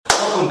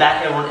Welcome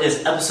back, everyone. It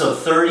is episode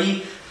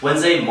 30,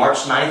 Wednesday, March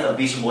 9th of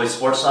Beach and Boys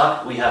Sports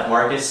Talk. We have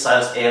Marcus,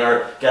 Silas, and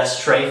our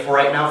guest Trey for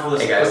right now for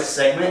this quick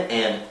segment,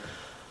 and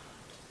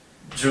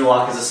Drew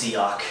Lock is a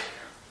Seahawk.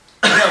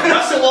 No,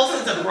 Russel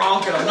Wilson's a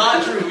Bronco,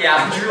 not Drew.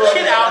 Yeah, Drew Lock.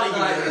 Get out of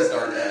here.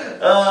 Start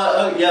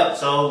that. Yeah,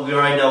 so we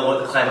already know what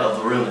the climate of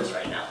the room is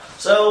right now.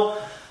 So,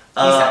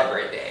 he's had a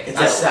great day.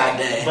 It's a sad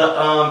day.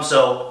 But,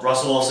 so,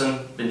 Russell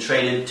Wilson been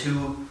traded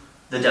to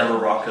the Denver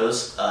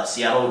Broncos.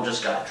 Seattle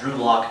just got Drew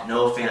Lock,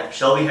 Noah Fant,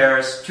 Shelby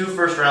Harris, 2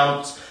 first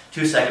rounds,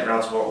 2 second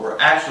rounds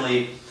were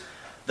actually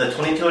the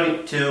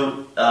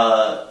 2022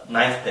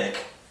 ninth pick,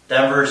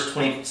 Denver's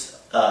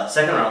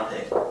 22nd round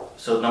pick,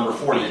 so number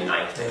 40.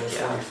 Ninth pick,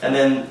 yeah. And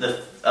then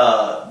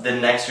the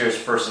next year's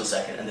first and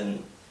second, and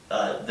then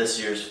this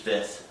year's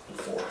 5th and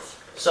 4th.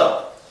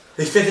 So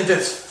the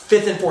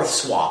 5th and 4th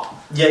swap.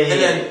 Yeah. And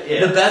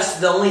then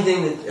the only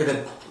thing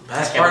the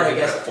best part, I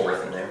guess,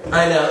 4th in there.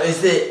 I know,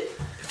 is that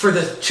for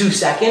the 2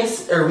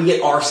 seconds, or we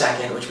get our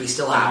second, which we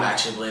still have,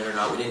 actually, believe it or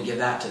not, we didn't give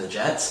that to the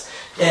Jets.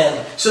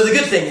 And so the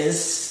good thing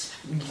is,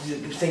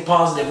 think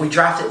positive, we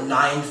drafted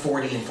 9,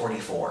 40, and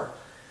 44.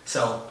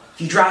 So if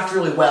you draft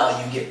really well,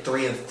 you get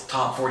 3 of the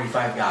top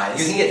 45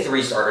 guys. You can get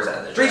 3 starters out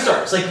of the draft. 3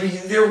 starters. Like,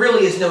 there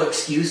really is no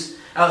excuse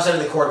outside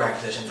of the quarterback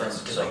position for him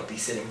to be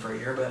sitting for a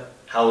year. But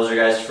how was your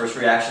guys' first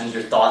reactions,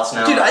 your thoughts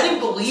now? Dude, I didn't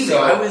believe it.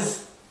 I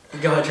was...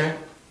 Go ahead, Trey.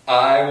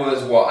 I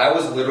was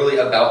literally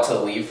about to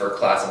leave for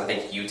class, and I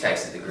think you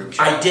texted the group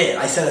chat. I did.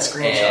 I sent a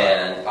screenshot.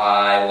 And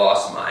I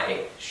lost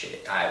my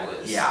shit. I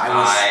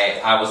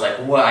was like,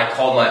 what? I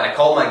called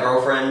my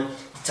girlfriend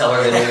to tell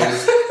her the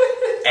news,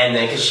 and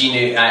then because she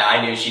knew,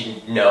 I knew she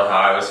didn't know how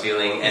I was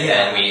feeling, and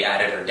then we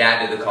added her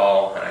dad to the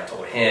call, and I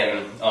told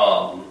him.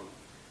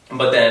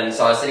 But then,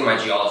 so I was sitting in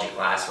my geology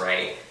class,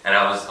 right, and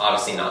I was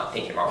obviously not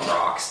thinking about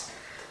rocks.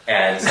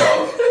 And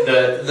so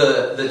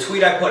the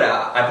tweet I put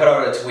out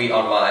a tweet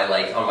on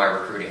my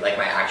recruiting, like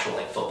my actual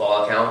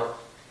football account,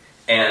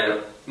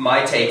 and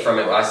my take from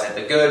it, I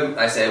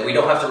said we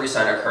don't have to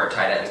re-sign our current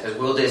tight ends because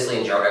Will Dissly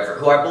and Gerald Everett,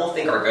 who I both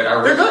think are good.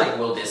 I really like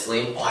Will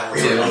Dissly. Oh, I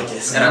really like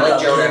Dissly. And I like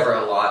Gerald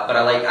Everett a lot, but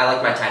I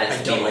like my tight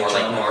ends to be more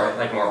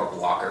of a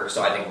blocker.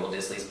 So I think Will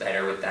Dissly's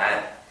better with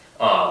that.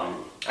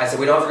 I said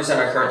we don't have to re-sign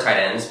our current tight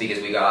ends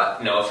because we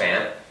got Noah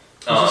Fant.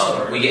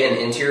 We get an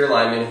interior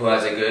lineman who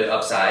has a good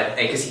upside,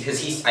 because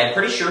he's I'm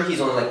pretty sure he's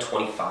only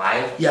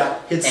 25. Yeah,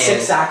 he had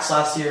 6 sacks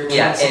last year.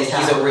 Yeah,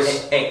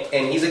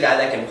 and he's a guy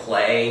that can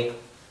play.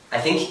 I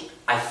think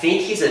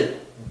he's a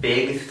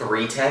big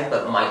 3 tech,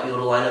 but might be able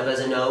to line up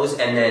as a nose.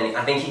 And then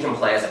I think he can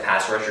play as a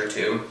pass rusher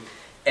too.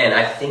 And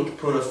I think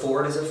Poona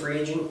Ford is a free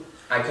agent.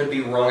 I could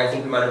be wrong. I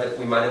think we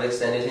might have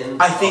extended him.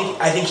 I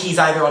think he's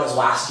either on his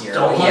last year.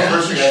 Don't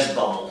burst your guys'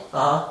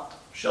 bubble.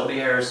 Shelby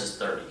Harris is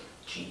 30.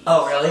 Jeez.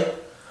 Oh, really?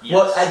 Yes.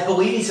 Well, I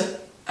believe he's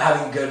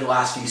having good the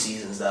last few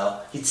seasons, though.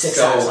 He had 6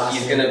 sacks last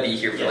year. So he's going to be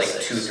here for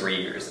 2-3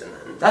 years. And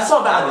then that's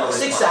not bad, though.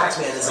 6 sacks,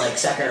 man, is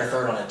 2nd or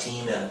 3rd on a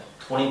team. And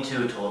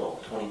 22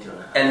 total. 22 and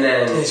a half. And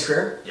then... In his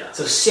career? Yeah.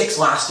 So 6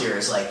 last year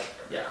is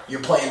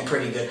you're playing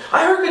pretty good.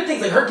 I heard good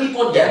things. I heard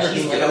people in Denver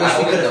being I wish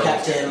we could have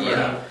kept him.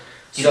 Yeah.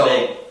 He's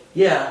big.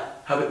 Yeah.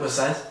 How big was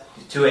size?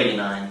 He's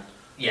 289.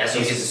 Yeah, so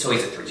he's a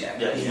 3 jack.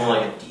 Yeah, he's more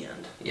like a D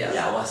end. Yeah,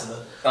 less of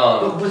a...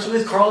 But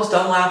with Carlos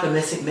Dunlap and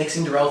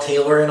mixing Darrell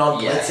Taylor in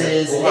on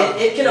blitzes,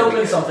 it can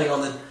open something on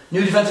the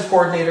new defensive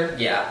coordinator.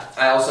 Yeah.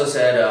 I also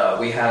said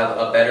we have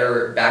a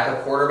better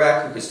backup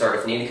quarterback who could start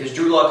if needed. Because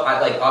Drew Lock,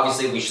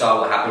 obviously we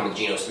saw what happened with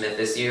Geno Smith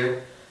this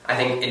year. I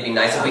think it'd be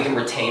nice if we can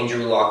retain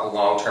Drew Lock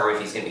long term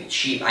if he's going to be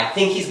cheap. I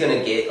think he's going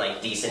to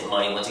get decent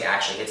money once he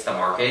actually hits the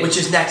market. Which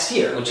is next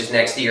year.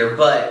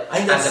 But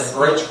as a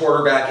bridge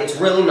quarterback, it's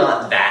really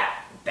not that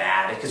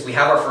bad because we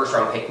have our first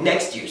round pick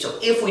next year. So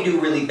if we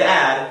do really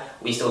bad,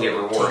 we still get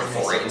rewarded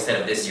for it instead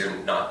of this year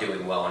not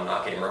doing well and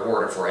not getting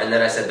rewarded for it. And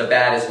then I said the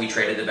bad is we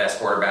traded the best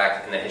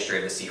quarterback in the history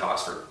of the Seahawks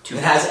for 2.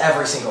 It has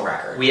every single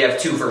record. We have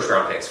 2 first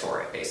round picks for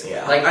it, basically.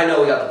 Yeah. I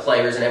know we got the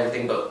players and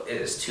everything, but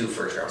it is 2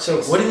 first round picks.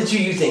 So what did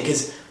you think?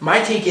 Because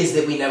my take is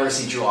that we never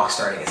see Drew Lock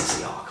starting as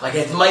a Seahawk.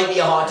 It might be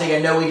a hot take. I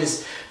know we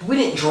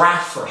didn't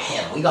draft for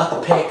him. We got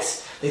the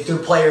picks. They threw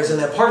players in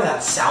there. Part of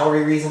that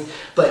salary reason.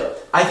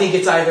 But I think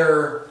it's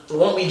either, it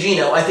won't be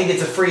Geno. I think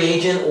it's a free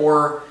agent,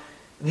 or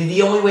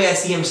the only way I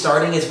see him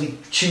starting is we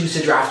choose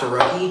to draft a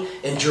rookie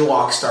and Drew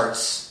Lock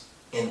starts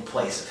in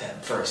place of him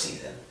for a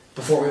season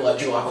before we let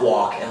Drew Lock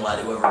walk and let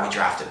whoever we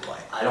drafted play.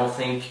 I don't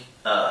think...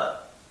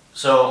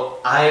 so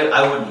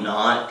I would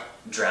not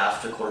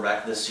draft a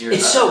quarterback this year.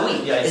 It's so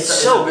weak. Yeah, it's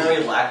so a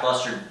very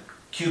lackluster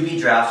QB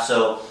draft.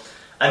 So,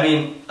 I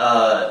mean,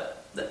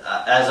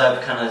 as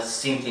I've kind of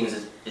seen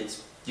things,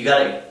 it's you got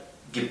to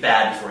get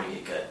bad before you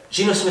get good.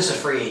 Geno Smith's a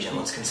free agent,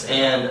 let's consider.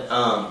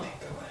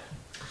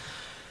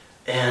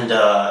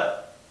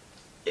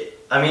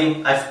 I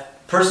mean, I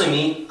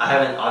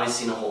haven't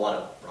obviously seen a whole lot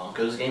of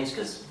Broncos games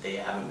because they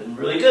haven't been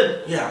really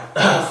good.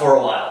 Yeah. For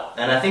a while,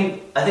 and I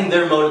think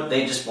they're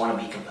they just want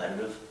to be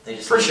competitive. They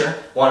just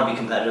want to be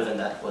competitive, and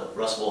that's what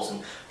Russell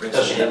Wilson brings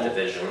to the table.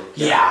 Division.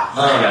 Yeah.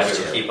 You guys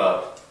have to keep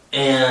up.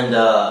 And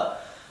I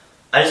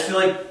just feel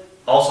like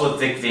also with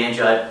Vic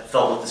Fangio, I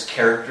felt with his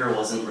character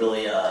wasn't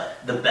really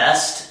the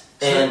best,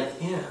 and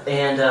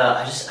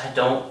I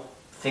don't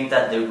think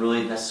that they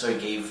really necessarily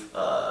gave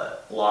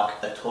Locke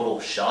a total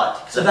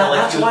shot, because I felt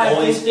like he was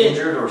always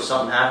injured or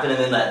something happened.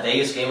 And then that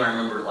Vegas game, I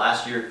remember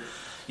last year,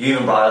 you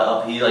even brought it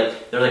up.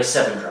 There were like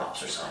 7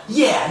 drops or something.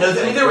 Yeah, no,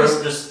 I mean, there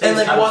was, and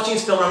like watching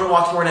his film, I'm gonna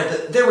watch more tonight,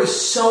 but there was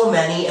so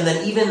many. And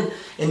then even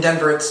in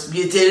Denver, it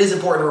is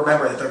important to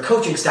remember that their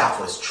coaching staff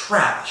was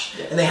trash,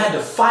 and they had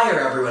to fire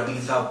everyone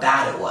because of how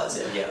bad it was.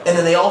 Yeah. And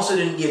then they also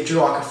didn't give Drew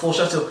Lock a full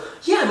shot. So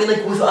yeah, I mean,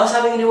 like with us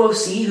having a new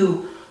OC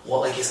who,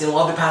 he's going to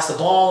love to pass the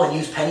ball and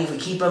use Penny if we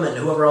keep him and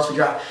whoever else we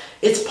draft.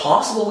 It's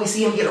possible we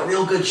see him get a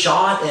real good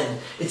shot, and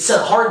it's a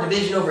hard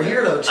division over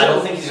here, though, too. I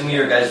don't think he's going to be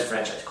your guys'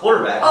 franchise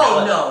quarterback.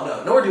 Oh,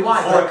 no, nor do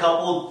I. For a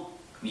couple,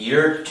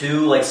 year or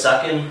two,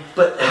 sucking.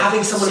 But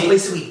having someone in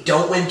place that we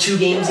don't win 2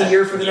 games a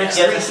year for the next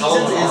 3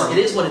 seasons, it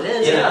is what it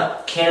is.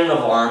 Yeah, cannon of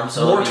arm.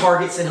 So more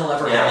targets than he'll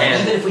ever have.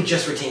 And even if we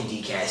just retain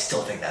DK, I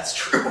still think that's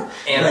true.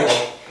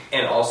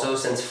 And also,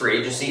 since free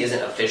agency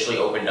isn't officially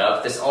opened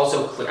up, this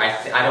also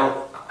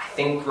I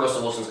think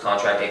Russell Wilson's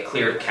contract, it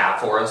cleared cap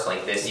for us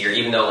this year,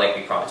 even though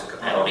we probably took a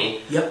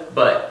penalty. Yep.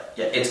 But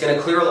it's going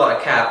to clear a lot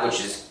of cap,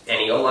 which is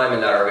any O-linemen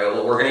that are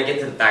available. We're going to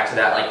get back to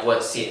that,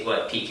 what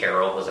Pete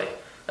Carroll was like.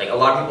 A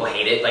lot of people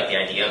hate it, the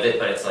idea of it,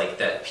 but it's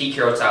that Pete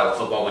Carroll style of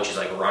football, which is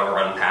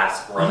run,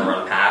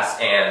 pass,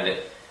 and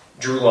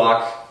Drew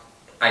Lock.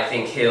 I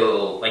think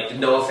he'll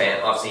Noah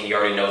Fant. Obviously, he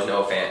already knows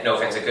Noah Fant. Noah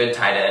Fant's a good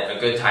tight end.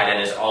 A good tight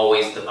end is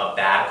always a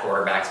bad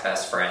quarterback's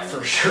best friend.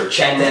 For sure.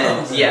 Check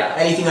downs. Yeah.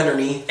 Anything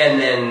underneath. And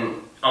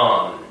then,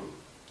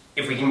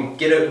 if we can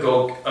get a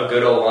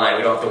good O-line,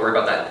 we don't have to worry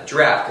about that in the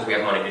draft because we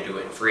have money to do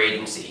it in free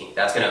agency.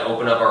 That's going to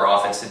open up our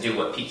offense to do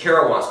what Pete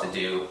Carroll wants to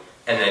do,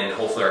 and then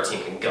hopefully our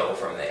team can go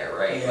from there,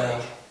 right?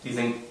 Yeah. Do you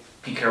think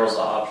Pete Carroll's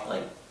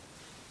the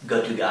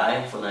go-to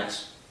guy for the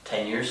next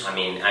 10 years? I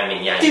mean,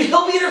 yeah. Dude,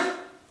 he'll be there.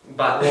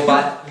 By he'll be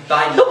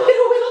in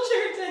a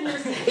wheelchair in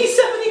 10 years. He's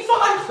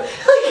 75.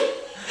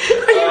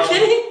 Are you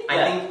kidding? I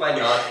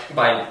think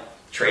by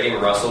trading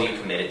Russell, you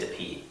committed to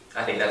Pete.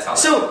 I think that's how.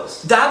 So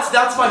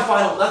that's my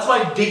final. That's my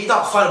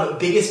not final, but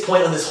biggest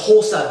point on this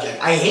whole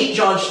subject. I hate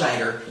John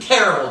Schneider.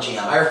 Terrible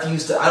GM. I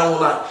refuse to. I don't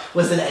want to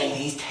listen to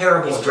anything. He's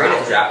terrible. He's great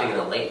at drafting in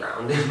the late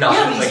round. But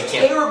he's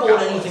terrible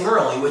at anything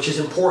early, which is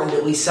important to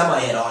at least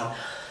semi-hit on.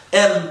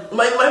 And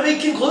my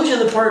big conclusion,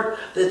 the part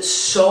that's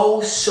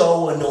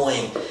so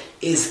annoying,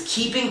 is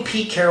keeping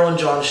Pete Carroll and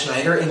John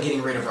Schneider and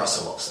getting rid of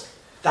Russell Wilson.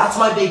 That's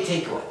my big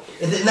takeaway.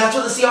 And that's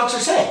what the Seahawks are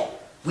saying.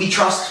 We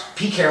trust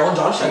Pete Carroll and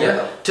John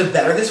Schneider to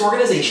better this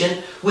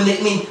organization.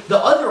 The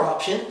other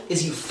option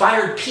is you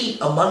fired Pete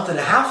a month and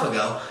a half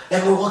ago,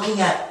 and we're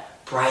looking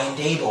at Brian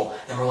Dable,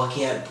 and we're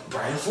looking at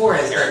Brian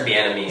Flores, Eric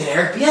Bieniemy,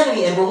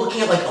 and we're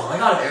looking at oh my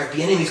god, if Eric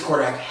Bieniemy's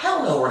quarterback,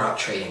 hell no, we're not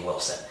trading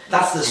Wilson.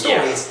 That's the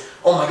story. Is,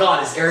 oh my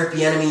god, is Eric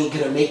Bieniemy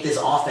going to make this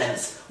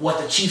offense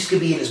what the Chiefs could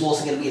be, and is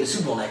Wilson going to be in the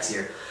Super Bowl next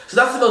year? So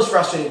that's the most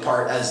frustrating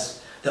part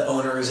as the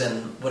owners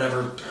and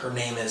whatever her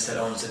name is that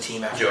owns the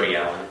team after. Jody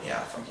Allen. Yeah.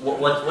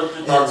 What's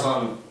your thoughts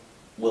on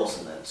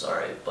Wilson then?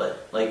 Sorry,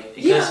 but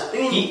because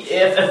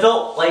it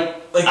felt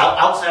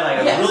outside,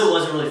 I really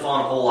wasn't really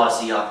following a whole lot of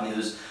Seahawks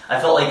news. I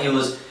felt like it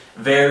was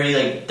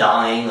very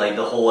dying,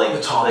 the whole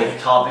the topic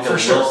of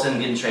Wilson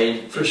getting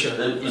traded. For sure,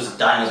 it was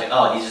dying.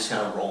 I was he's just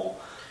gonna roll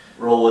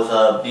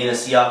with being a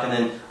Seahawk, and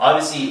then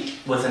obviously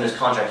within his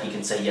contract he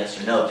can say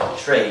yes or no to the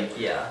trade.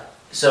 Yeah.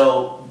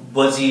 So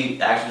was he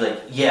actually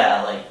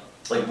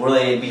were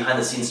they behind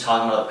the scenes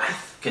talking about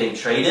getting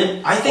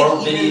traded? I think,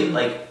 or did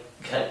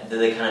did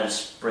they kind of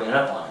just bring it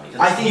up on him?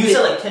 Because I think you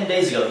said 10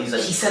 days ago he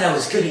said I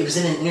was good. He was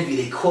in an interview.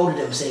 They quoted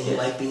him saying he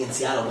liked being in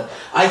Seattle. But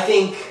I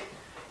think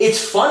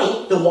it's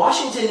funny. The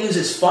Washington news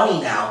is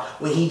funny now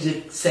when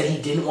he said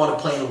he didn't want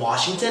to play in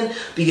Washington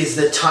because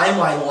the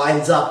timeline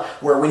lines up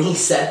where when he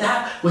said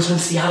that was when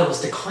Seattle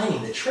was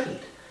declining the trade.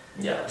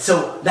 Yeah.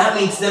 So that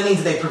means that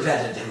they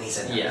prevented him. He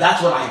said that. Yeah.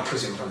 That's what I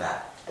presume from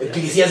that. Yeah.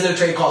 Because he has no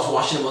trade clause.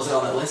 Washington wasn't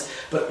on that list.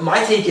 But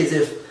my take is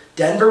if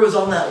Denver was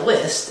on that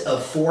list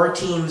of 4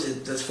 teams,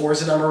 that's 4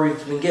 is the number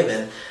we've been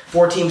given,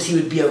 4 teams he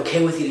would be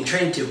okay with getting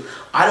traded to.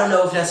 I don't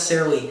know if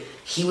necessarily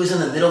he was in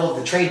the middle of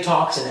the trade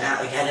talks and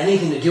had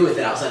anything to do with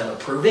it outside of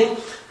approving.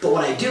 But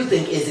what I do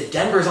think is if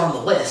Denver's on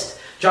the list,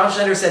 John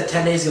Schneider said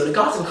 10 days ago to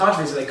got some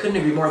controversy, but I couldn't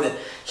agree more that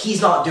he's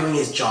not doing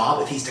his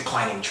job if he's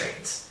declining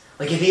trades.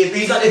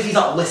 If he's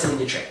not listening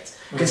to trades.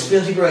 Because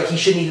people are he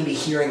shouldn't even be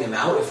hearing him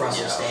out if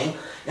Russell's staying.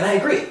 And I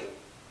agree.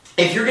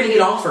 If you're going to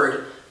get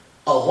offered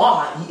a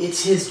lot,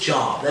 it's his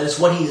job. That is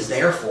what he is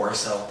there for.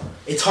 So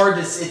it's hard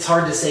to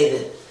say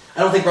that.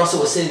 I don't think Russell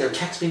was sitting there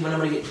texting me when I'm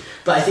going to get.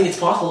 But I think it's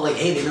possible.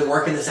 Hey, they've been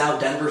working this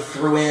out. Denver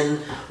threw in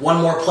one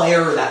more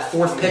player or that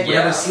 4th pick,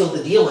 whatever sealed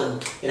the deal,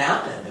 and it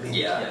happened.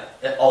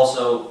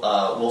 Also,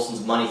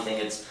 Wilson's money thing.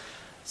 It's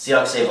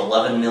Seahawks save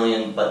 $11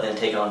 million, but then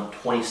take on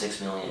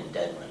 $26 million in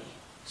dead money.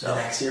 So the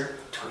next year,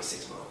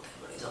 $26 million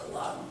dead money is a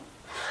lot.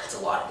 It's a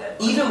lot of dead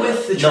money. Even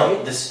with the trade,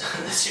 no,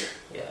 this year.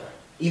 Yeah.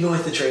 Even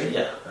with the trade?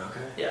 Yeah.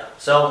 Okay. Yeah.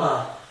 So,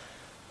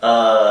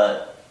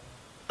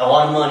 a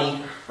lot of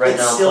money right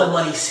now. It's still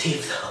money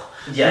saved, though.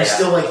 There's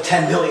still like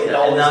 $10 million.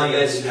 And now you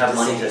guys have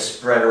money to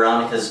spread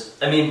around because,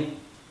 I mean,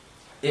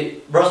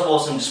 Russell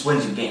Wilson just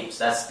wins you games.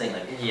 That's the thing.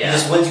 Like, he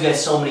just wins you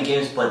guys so many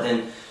games, but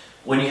then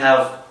when you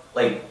have,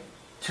 like,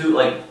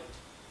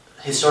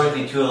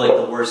 historically two of, like,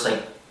 the worst,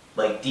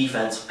 like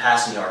defense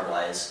passing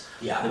yard-wise,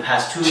 in the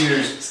past 2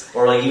 years,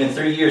 or, like, even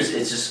 3 years,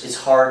 it's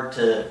hard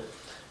to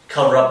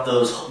cover up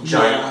those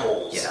giant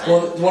holes. Yeah.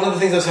 Well, one of the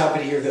things that's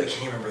happened here, that I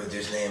can't remember the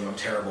dude's name, I'm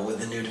terrible, with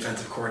the new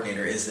defensive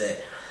coordinator, is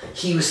that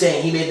he was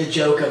saying, he made the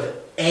joke of,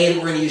 A,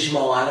 we're going to use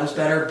Jamal Adams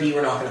better, B,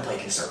 we're not going to play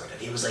conservative.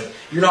 He was like,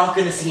 you're not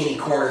going to see any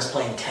corners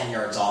playing 10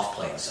 yards off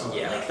playing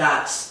someone. Like,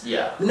 that's...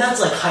 Yeah. And that's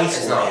like high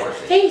school.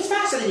 Hey, he's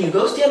faster than you.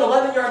 Go stand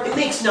 11 yards. It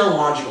makes no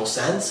logical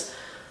sense.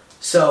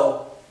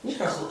 So... Clint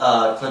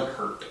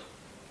Hurt.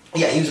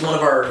 Yeah, he was one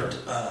of our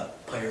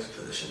players of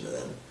position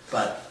then.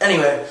 But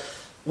anyway,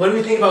 what do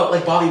we think about,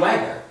 like, Bobby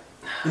Wagner?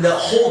 And the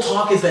whole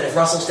talk has been if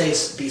Russell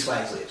stays,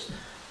 B-Swags leaves.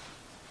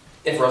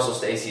 If Russell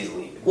stays, he's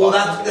leaving. Well,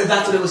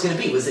 that's what it was going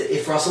to be. Was that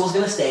if Russell was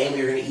going to stay and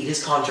we were going to eat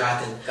his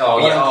contract and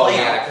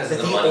because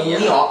the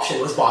only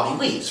option was Bobby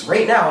leaves.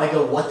 Right now, I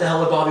go, what the hell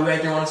would Bobby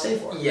Wagner want to stay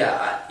for?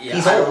 Yeah.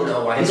 He's old. I don't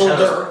know why he's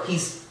older.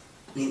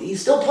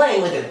 He's still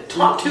playing like a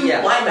top 2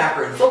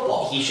 linebacker in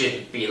football. He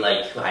should be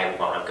like, I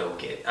want to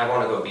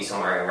go be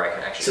somewhere where I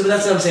can actually. So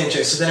that's what I'm saying,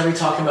 Joe. So then are we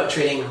talking about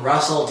trading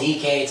Russell,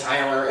 DK,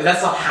 Tyler?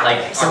 That's not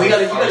happening. Like, so we got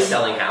to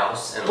selling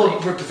house. And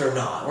but they're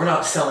not. We're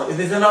not selling.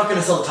 They're not going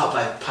to sell the top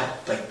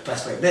 5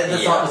 best player.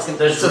 That's not what's going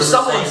to. So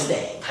someone's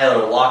staying.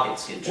 Tyler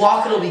Lockett's getting.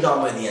 Lockett will be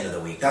gone by the end of the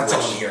week. That's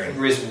all I'm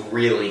hearing. Is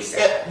really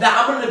sad.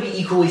 I'm going to be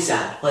equally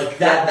sad. Like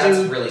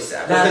that's really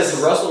sad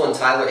because Russell and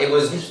Tyler. It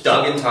was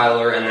Doug and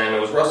Tyler, and then it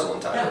was Russell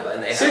and Tyler,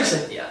 and they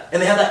seriously.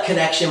 And they have that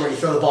connection where you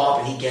throw the ball up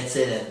and he gets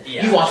it, and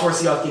you watch more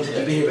Seahawks games than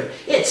you've been here, but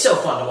it's so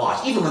fun to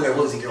watch. Even when they're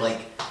losing, you're like,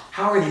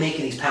 how are they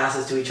making these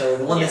passes to each other?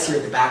 The one this year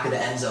at the back of the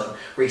end zone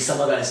where he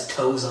somehow got his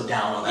toes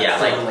down on that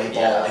fadeaway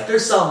ball. Like,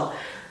 there's some,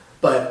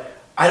 but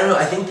I don't know.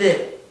 I think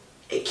that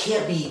it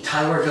can't be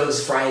Tyler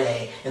goes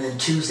Friday, and then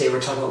Tuesday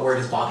we're talking about where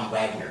does Bobby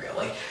Wagner go.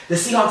 Like, the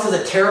Seahawks as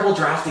a terrible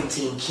drafting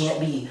team can't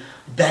be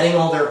betting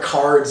all their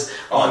cards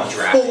on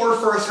 4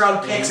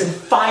 first-round picks in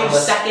 5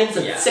 seconds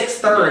and 6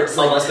 thirds.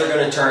 Unless they're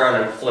going to turn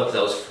around and flip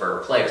those for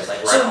players.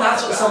 Like so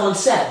that's what someone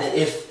said, that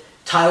if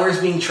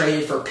Tyler's being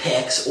traded for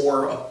picks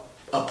or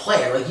a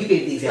player, like you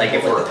gave the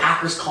example, like the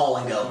Packers call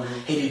and go,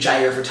 hey, dude,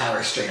 Jair for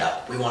Tyler straight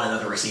up. We want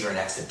another receiver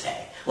next to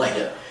Tay. Like,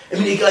 I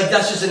mean, like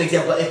that's just an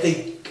example. If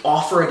they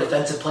offer a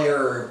defensive player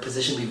or a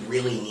position we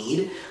really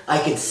need, I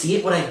could see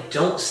it. What I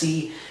don't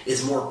see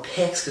is more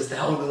picks, because the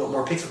hell do we want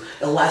more picks?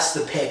 Unless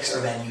the picks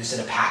are then used in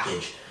a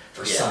package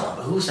for someone.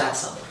 But who's that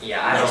someone?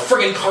 I don't.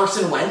 Friggin'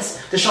 Carson Wentz?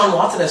 Deshaun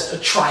Watson has a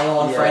trial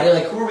on Friday.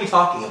 Like, who are we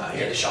talking about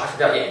here?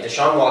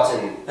 Deshaun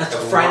Watson. That's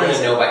Friday. We're going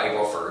to know by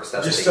April 1st.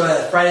 That's just so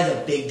that Friday's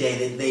a big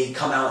day. They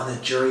come out and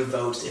the jury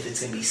votes if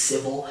it's going to be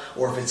civil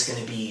or if it's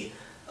going to be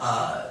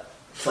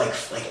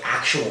like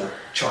actual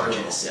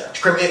charges.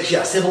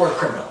 Civil or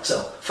criminal.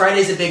 So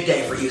Friday's a big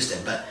day for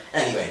Houston. But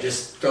anyway,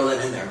 just throw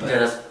that in there. But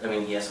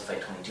he has to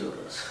fight 22 of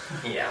those.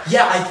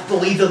 Yeah, I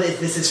believe though that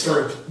this is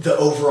for the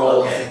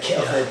overall of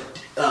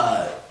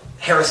the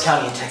Harris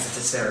County in Texas.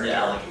 It's their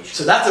allegation.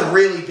 So that's a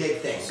really big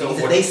thing. So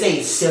because if they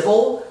say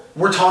civil,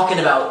 we're talking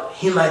about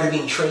him either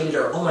being traded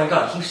or, oh my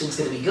God, Houston's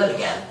going to be good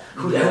again.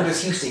 Who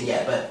does Houston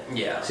get? But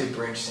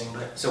super interesting.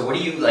 But so what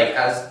do you like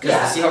as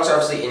because the Seahawks are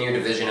obviously in your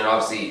division, and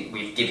obviously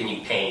we've given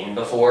you pain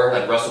before.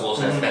 Like Russell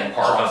Wilson has been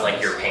part of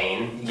like your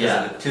pain.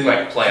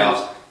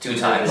 Playoffs 2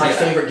 times. My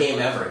favorite game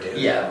ever, dude.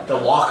 The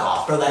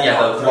walk-off. The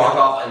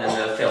walk-off and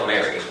then the Hail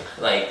Mary.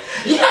 Like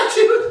dude.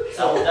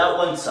 That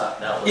one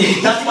sucked.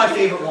 That's my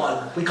favorite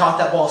one. We caught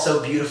that ball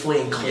so beautifully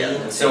and clean.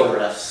 And so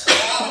refs.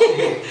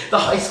 The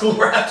high school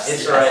refs.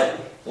 It's right.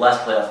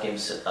 Last playoff game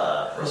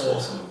Russell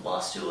Wilson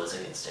lost to was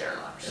against Aaron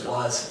Rodgers. It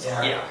was,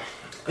 yeah.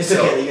 It's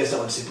okay that you guys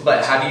don't win Super Bowl.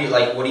 But how do you,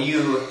 like, what do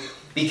you,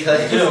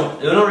 because...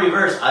 Uno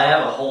reverse, I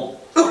have a hold.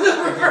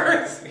 Uno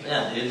reverse!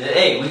 Yeah, dude.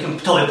 Hey, we can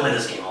totally play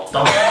this game. I'll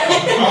dunk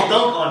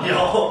on you.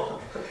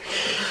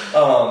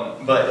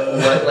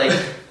 But like,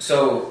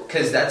 so,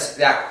 because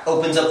that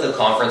opens up the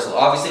conference.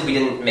 Obviously, we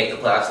didn't make the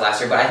playoffs last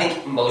year, but I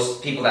think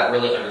most people that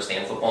really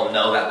understand football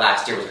know that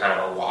last year was kind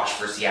of a wash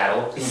for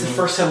Seattle. It's the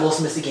first time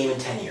Wilson missed a game in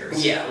 10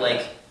 years. Yeah,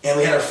 like... And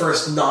we had our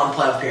first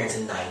non-playoff appearance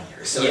in 9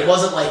 years. So it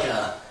wasn't like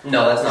a...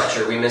 No, that's not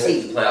true. We missed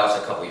the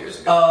playoffs a couple years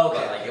ago. Oh,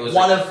 okay. Like, it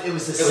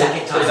was the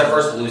second time. It was our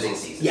first losing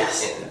season.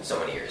 Yes. In so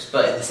many years.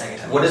 But the second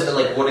time.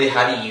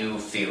 How do you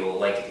feel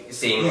like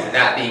seeing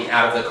that being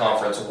out of the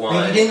conference one? I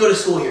mean, you didn't go to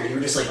school here. You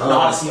were just like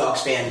not a Seahawks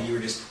fan, and you were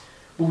just...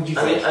 What would you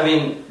think? I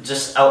mean,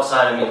 just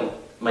outside,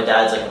 my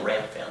dad's like a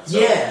Ram fan. So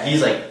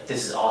he's like,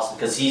 this is awesome.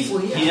 Because he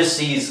just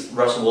sees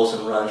Russell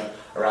Wilson run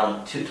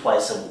around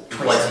twice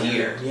a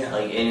year. Yeah.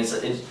 Like, and it's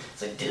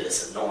like, dude,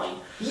 this is annoying.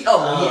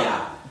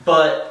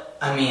 But,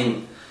 I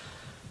mean,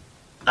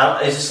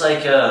 it's just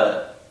like,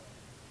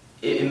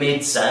 it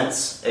made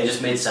sense. It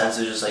just made sense.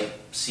 It was just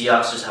like,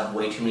 Seahawks just have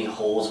way too many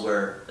holes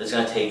where it's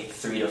going to take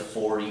 3 to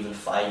 4, even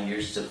 5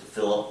 years to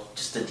fill up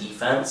just the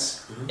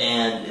defense. Mm-hmm.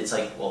 And it's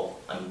like, well,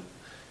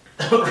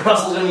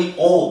 Russell's going to be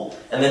old,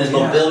 and then his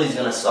mobility's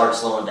going to start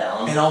slowing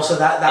down. And also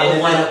that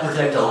would line up with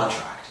the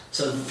contract.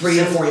 So 3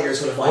 to 4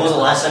 years would have. When was the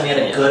last time he had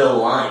a good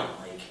O-line?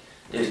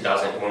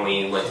 2000 when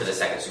we went to the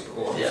second Super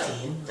Bowl.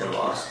 And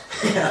lost.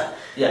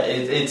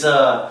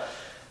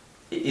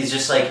 It's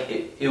just like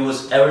it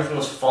was. Everything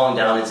was falling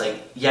down. It's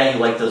like you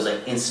like those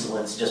like instant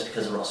wins just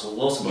because of Russell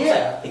Wilson.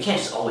 But it can't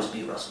just always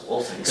be Russell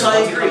Wilson. Because so I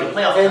agree. Once you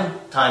come to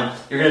playoff time,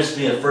 you're going to just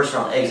be a first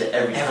round exit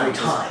every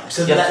time.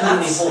 So that's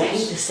I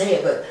hate to say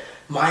it, but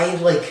my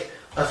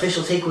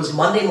official take was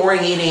Monday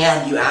morning 8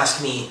 a.m. You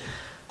asked me,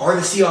 are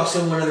the Seahawks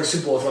going to win another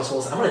Super Bowl with Russell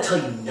Wilson? I'm going to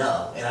tell you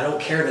no, and I don't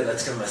care that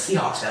that's going to be a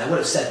Seahawks fan. I would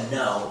have said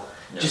no,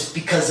 just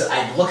because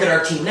I look at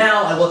our team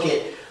now. I look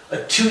at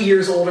a 2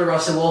 years older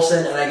Russell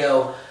Wilson, and I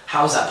go,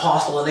 how is that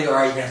possible? And they go, all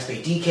right, you're going to have to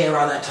pay DK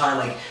around that time.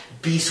 Like,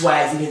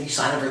 B-Swags, even if you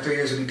sign him for 3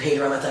 years, would be paid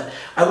around that time.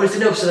 I would have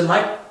said no. So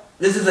then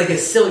this is like a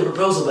silly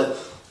proposal, but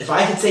if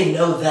I could say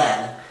no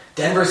then,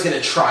 Denver's going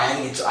to try.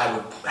 I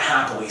would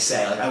happily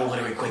say, I will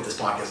literally quit this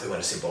podcast if they win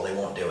a Super Bowl. They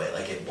won't do it.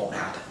 It won't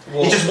happen.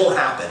 It just won't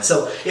happen.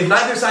 So if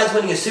neither side's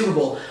winning a Super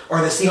Bowl,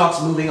 are the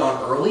Seahawks moving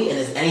on early? And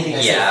is anything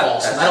I say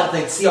false? I don't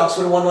think Seahawks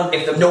would have won one,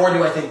 nor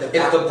do I think that...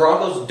 If the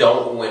Broncos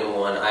don't win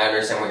one, I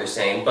understand what you're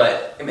saying.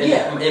 But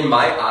in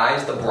my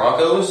eyes, the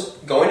Broncos...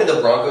 Going to the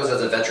Broncos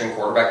as a veteran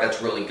quarterback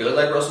that's really good,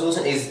 like Russell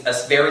Wilson, is a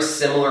very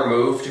similar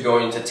move to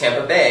going to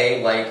Tampa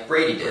Bay like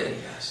Brady did.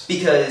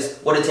 Because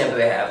what did Tampa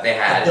Bay have? They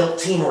had a built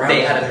team around.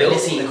 They had a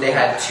built team. They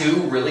had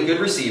 2 really good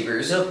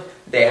receivers.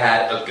 They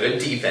had a good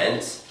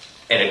defense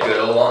and a good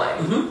O-line.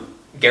 Mm-hmm.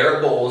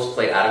 Garrett Bowles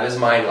played out of his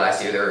mind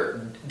last year. They're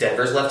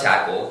Denver's left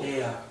tackle.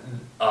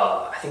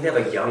 I think they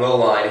have a young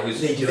O-line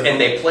and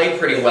they played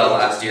pretty well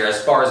last year,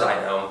 as far as I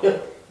know.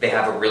 Yep. They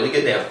have a really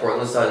good. They have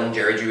Cortland Sutton,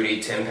 Jerry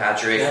Jeudy, Tim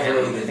Patrick,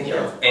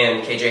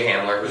 and KJ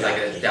Hamler, who's like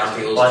a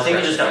downfield. Well, I think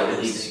he just got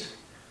released.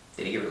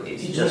 Did he get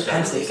released? He just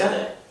got released.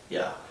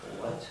 Yeah.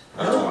 What?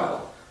 That's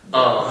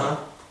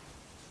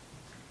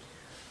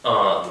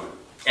wild.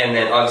 And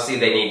then obviously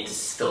they need to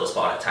fill a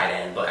spot at tight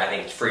end, but I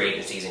think free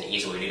agency is an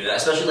easy way to do that.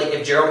 Especially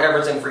if Gerald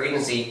Everett's in free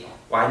agency,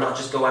 why not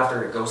just go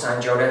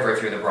sign Gerald Everett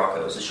if you're the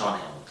Broncos? Deshaun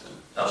Hamilton.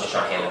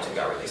 Deshaun Hamilton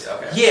got released.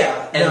 Okay.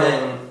 Yeah. And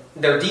then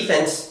their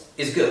defense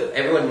is good.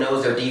 Everyone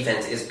knows their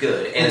defense is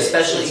good, and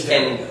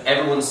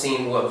everyone's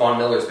seen what Von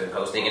Miller's been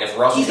posting. And if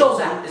Russell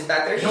Wilson is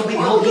back there, he's going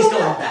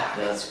back.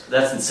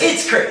 That's insane.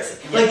 It's crazy.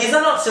 Is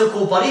that not so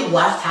cool, buddy?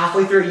 Left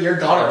halfway through a year,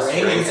 got a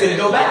ring, and he's going to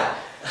go back.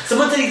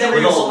 Someone said he's never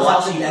going to sold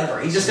house in Denver.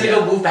 He's just going to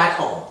go move back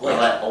home.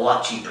 A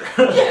lot cheaper.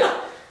 Yeah.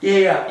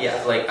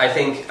 I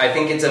think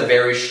it's a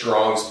very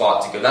strong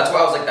spot to go. That's why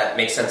I was like, that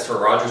makes sense for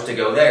Rodgers to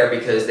go there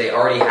because they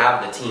already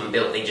have the team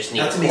built. They just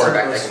need a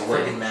quarterback that can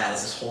win. Freaking mad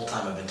is this whole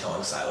time I've been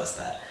telling Silas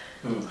that.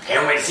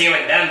 Can't wait to see him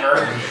in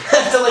Denver.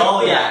 So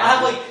I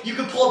have you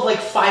could pull up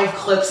 5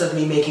 clips of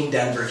me making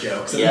Denver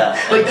jokes. Yeah,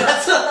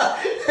 that's. Sorry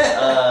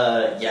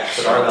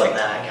about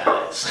that,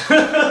 guys.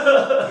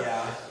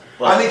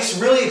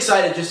 I'm really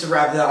excited. Just to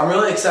wrap it up, I'm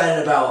really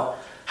excited about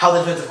how the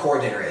defensive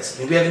coordinator is.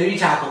 We have a new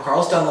tackle,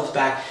 Carl Dunlap's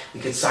back. We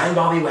could sign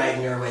Bobby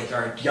Wagner.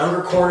 Our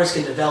younger corners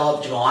can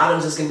develop. Jamal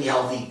Adams is going to be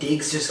healthy.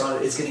 Diggs is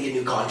going to get a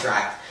new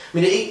contract.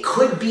 It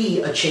could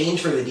be a change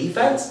for the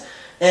defense,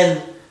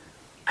 and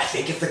I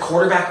think if the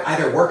quarterback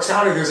either works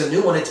out or there's a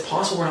new one, it's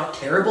possible we're not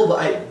terrible, but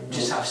I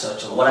just have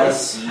such a what I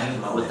see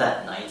with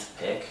that 9th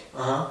pick.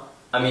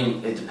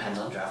 It depends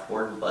on draft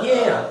board, but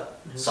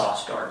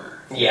Sauce Gardner.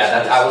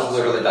 Yeah, I was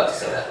literally about to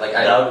say that.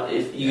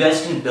 If you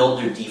guys can build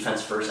your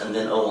defense first and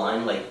then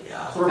O-line,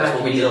 quarterback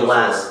will be the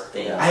last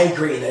thing. I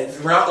agree.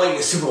 We're not winning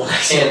the Super Bowl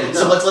next year,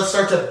 so let's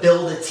start to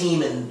build a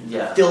team and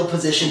fill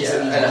positions.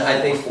 And I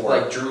think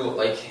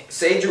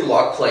say Drew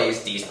Lock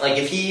plays decent.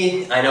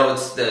 I know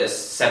it's the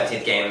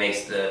 17th game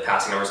makes the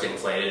passing numbers get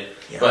inflated,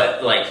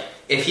 but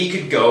if he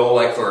could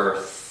go for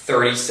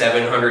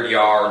 3,700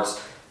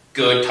 yards,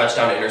 good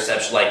touchdown to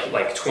interception,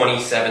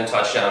 27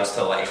 touchdowns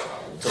to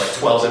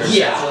 12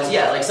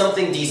 interceptions.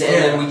 Something decent.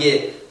 And then we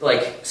get,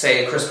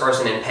 say, Chris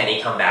Carson and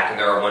Penny come back and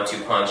they're a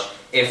 1-2 punch.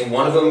 If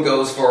one of them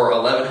goes for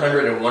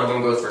 1,100 and one of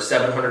them goes for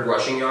 700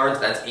 rushing yards,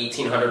 that's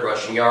 1,800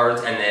 rushing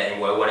yards, and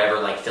then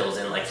whatever fills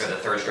in for the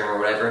third string or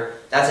whatever.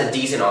 That's a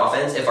decent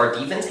offense. If our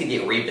defense could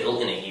get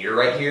rebuilt in a year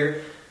right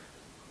here,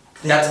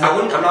 I'm not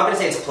going to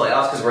say it's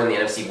playoffs because we're in the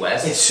NFC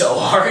West. It's so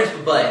hard,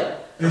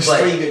 but there's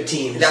 3 good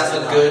teams. That's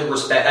a good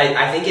respect.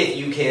 I think if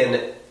you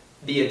can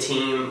be a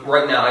team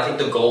right now, I think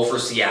the goal for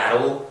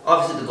Seattle,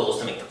 obviously the goal is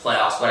to make the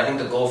playoffs, but I think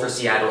the goal for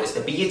Seattle is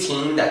to be a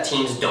team that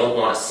teams don't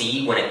want to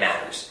see when it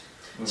matters.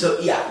 So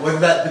whether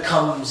that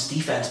becomes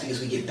defense because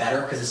we get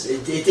better, because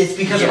it's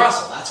because of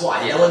Russell. That's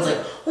why. No one's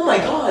oh my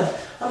god,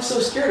 I'm so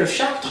scared of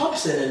Shaq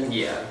Thompson and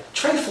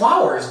Trey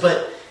Flowers.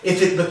 But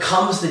if it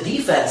becomes the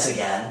defense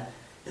again,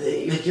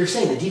 like you're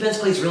saying, the defense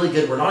plays really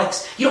good.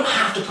 You don't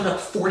have to put up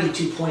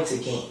 42 points a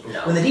game.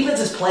 No. When the defense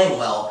is playing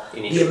well,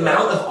 the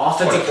amount of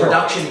offensive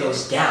production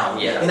goes down,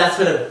 and that's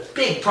been a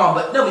big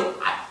problem.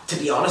 But to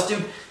be honest,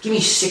 dude, give me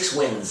 6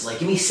 wins.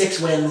 Give me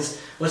 6 wins.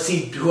 Let's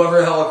see whoever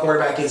the hell our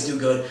quarterback is do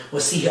good.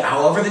 We'll see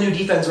however the new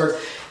defense works.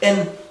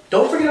 And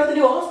don't forget about the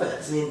new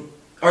offense.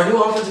 our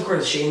new offensive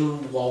coordinator,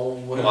 Shane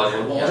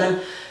Waldron. Yeah.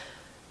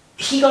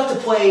 He got to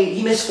play.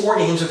 He missed 4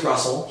 games with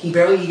Russell. He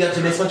got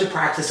to miss a bunch of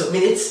practice. So I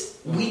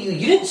mean,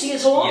 you didn't see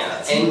his whole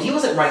offense. And he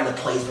wasn't running the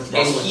plays with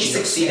Russell. And he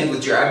succeeded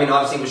with Jared. I mean,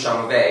 obviously with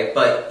Sean McVay,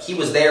 but he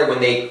was there when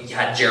they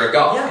had Jared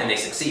Goff, and they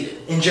succeeded.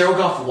 And Jared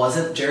Goff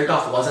wasn't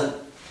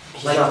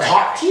like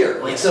top tier.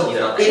 Like so,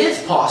 it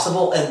is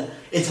possible, and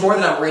it's more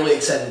than I'm really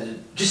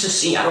excited just to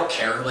see. I don't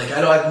care. Like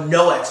I have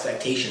no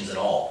expectations at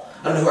all.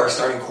 I don't know who our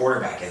starting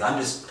quarterback is. I'm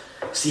just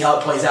see how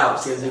it plays out.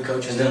 See how the new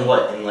coach is. And then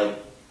what? In like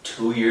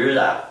 2 years,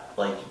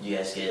 you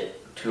guys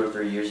get 2 or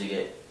 3 years, you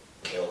get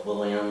Caleb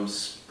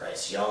Williams,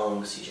 Bryce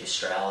Young, C.J.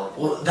 Stroud.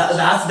 Well, that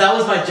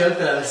was my joke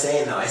that I was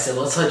saying though. I said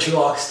let's let Drew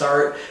Lock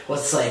start.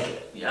 Let's and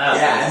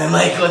then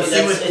let's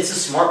see what. It's a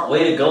smart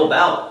way to go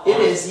about.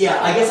 It is.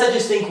 Yeah, I guess I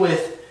just think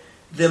with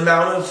the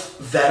amount of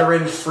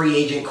veteran free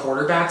agent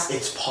quarterbacks,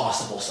 it's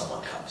possible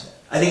someone comes in.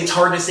 I think it's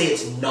hard to say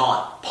it's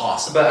not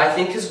possible. But I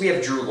think because we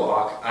have Drew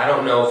Lock, I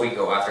don't know if we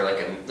go after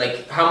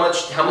how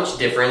much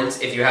difference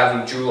if you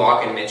have Drew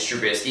Lock and Mitch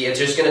Trubisky. It's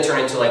just going to turn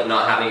into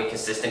not having a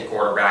consistent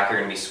quarterback.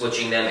 You're going to be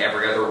switching them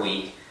every other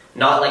week.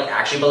 Not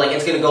actually, but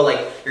it's going to go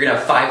you're going to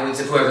have 5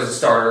 weeks of whoever's a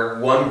starter,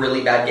 1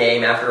 really bad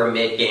game after a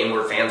mid game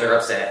where fans are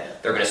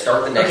upset. They're going to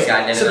start the next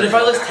guy. And but if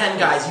I list 10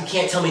 guys, you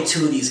can't tell me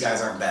 2 of these guys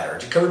aren't better.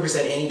 Jacoby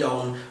Brissett, Andy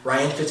Dalton,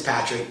 Ryan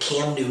Fitzpatrick,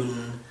 Cam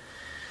Newton,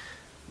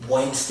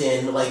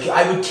 Winston.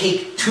 I would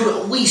take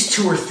at least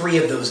 2 or 3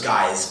 of those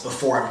guys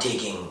before I'm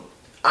taking,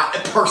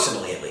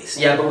 personally at least.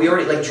 Yeah, but we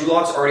already Drew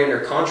Lock's already under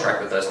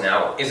contract with us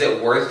now. Is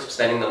it worth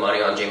spending the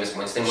money on Jameis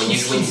Winston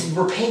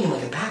we're paying him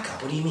like a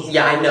backup? What do you mean?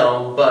 Yeah, I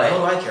know, but how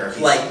do I care if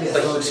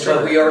he's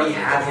but we already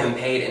have him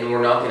paid, and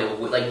we're not going to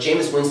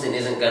Jameis Winston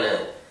isn't going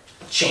to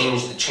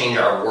change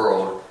our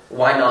world.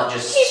 Why not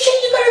just? He's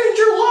changing better than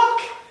Drew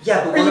Lock.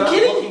 Yeah, but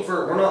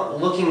we're not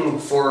looking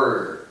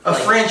for a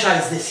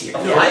franchise this year.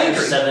 I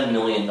agree. $7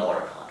 million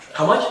contract.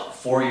 How much?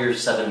 4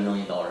 years, $7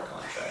 million contract.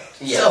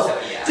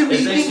 Yeah, dude,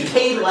 he's being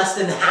paid less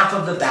than half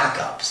of the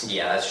backups.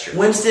 Yeah, that's true.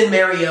 Winston,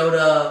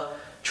 Mariota,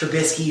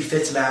 Trubisky,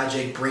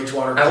 Fitzmagic,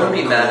 Bridgewater. I wouldn't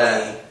be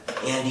mad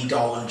at Andy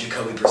Dalton,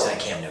 Jacoby Brissett,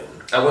 Cam Newton.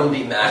 I wouldn't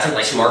be mad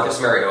at Marcus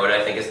Mariota.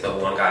 I think is the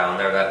one guy on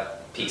there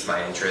that piques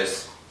my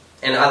interest.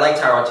 And I like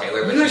Tyrod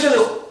Taylor. But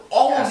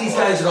all of these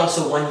guys are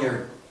also 1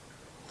 year.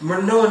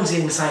 No one's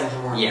getting signed for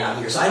more than 1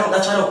 year, so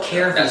that's why I don't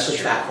care if they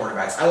switch back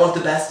quarterbacks. I want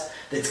the best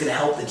that's going to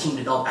help the team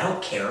develop. I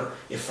don't care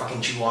if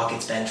fucking Drew Lock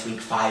gets benched week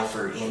 5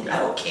 for Andy. I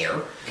don't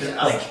care.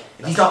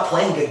 If he's not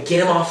playing good,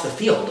 get him off the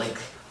field.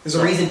 There's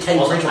a reason Teddy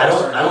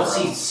Bridgewater. I don't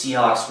see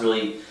Seahawks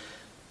really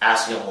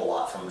asking a whole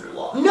lot from Drew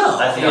Lock. No,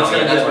 I think it's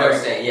going to be what I'm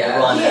saying.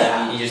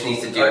 Yeah, he just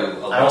needs to do.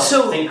 I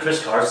don't think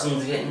Chris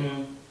Carson's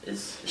getting.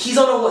 He's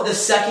on the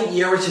second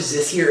year, which is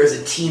this year, as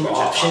a team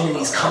option, and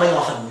he's coming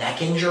off a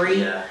neck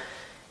injury. Yeah.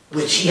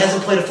 Which he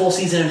hasn't played a full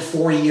season in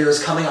 4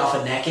 years, coming off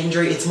a neck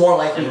injury. It's more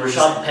likely. And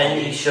Rashad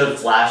Penny showed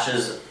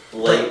flashes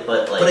late,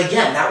 but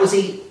again, that was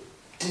a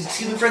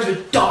friends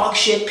with dog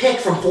shit pick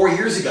from 4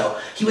 years ago.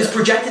 He was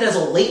projected as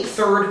a late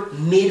 3rd,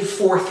 mid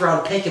 4th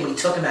round pick, and we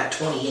took him at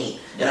 28.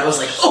 And I was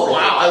like, oh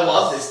wow, I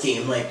love this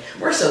team.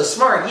 We're so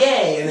smart,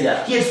 yay! And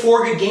then he had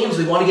 4 good games.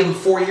 We want to give him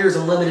 4 years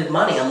of limited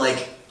money. I'm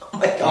like, oh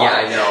my god, yeah,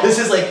 I know. This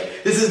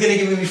is going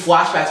to give me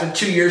flashbacks when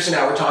 2 years from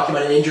now we're talking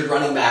about an injured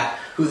running back.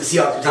 Who the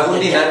Seahawks are taking. I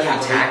wouldn't be mad if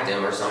you tagged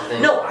him or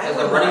something. No,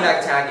 the running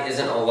back tag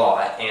isn't a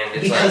lot, and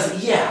it's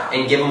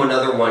and give him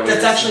another 1 year.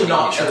 That's actually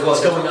not true.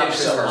 It's going up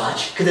so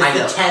much because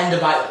it's the 10 to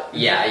buy.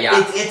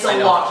 Yeah. It's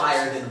a lot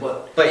higher than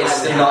what. But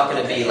it's not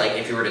going to be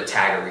if you were to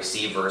tag a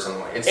receiver or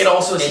something. It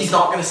also is he's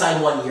not going to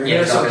sign 1 year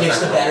here, so it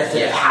gives the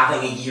benefit of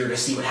having a year to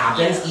see what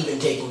happens, even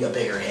taking a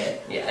bigger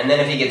hit. Yeah, and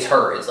then if he gets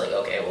hurt, it's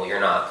okay, well, you're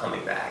not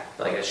coming back.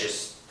 It's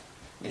just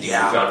on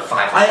 5.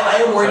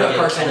 I am worried about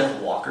Carson.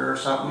 Kenneth Walker or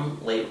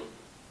something late.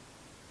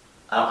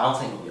 I don't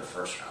think it'll be a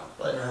first round,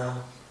 but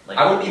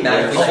I wouldn't be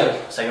mad if we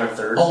took second or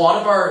third. A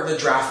lot of the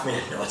draft.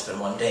 It's been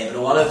 1 day, but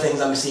a lot of the things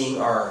I'm seeing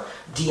are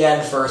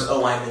DN first, O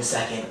lineman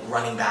second,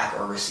 running back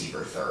or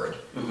receiver third.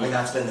 Mm-hmm.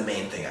 That's been the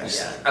main thing I've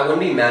seen. I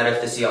wouldn't be mad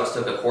if the Seahawks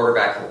took a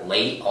quarterback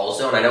late,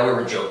 also. And I know we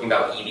were joking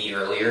about EB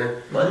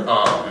earlier, but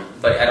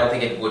I don't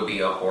think it would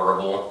be a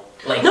horrible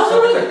like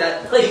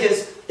that.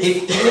 Because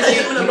if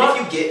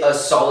you get a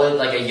solid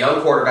a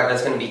young quarterback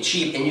that's going to be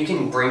cheap, and you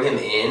can bring him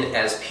in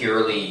as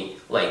purely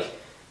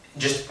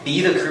just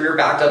be the career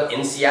backup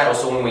in Seattle,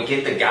 so when we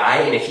get the guy,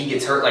 and if he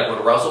gets hurt,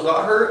 when Russell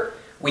got hurt,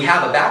 we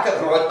have a backup,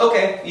 and we're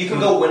okay, you can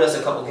go win us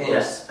a couple games.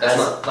 Yes, that's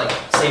not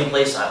same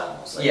play style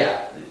almost.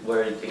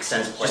 Where it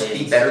extends play. Just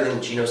be better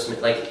than Geno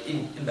Smith.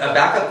 A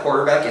backup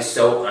quarterback is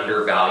so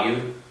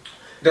undervalued.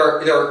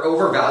 They're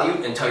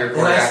overvalued until your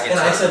quarterback gets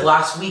hurt. I said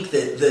last week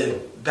that the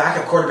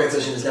backup quarterback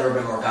position has never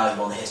been more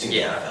valuable in the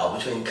history of the NFL.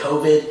 Between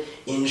COVID,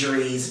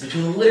 injuries,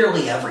 between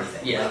literally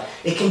everything. Yeah.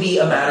 It can be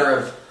a matter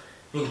of.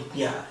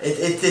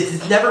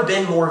 It's never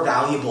been more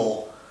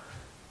valuable.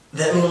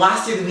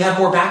 Last year we had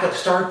more backup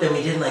start than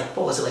we did in 2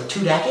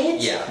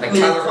 decades? Yeah,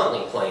 Tyler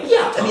Huntley played.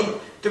 Yeah,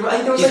 there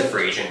was he's a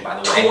free agent,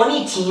 by the way.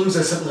 20 teams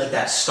or something like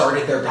that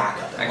started their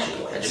backup.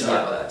 Actually, I just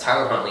thought about that.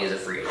 Tyler Huntley is a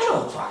free agent. I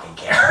don't fucking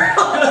care.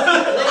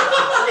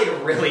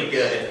 really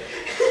good.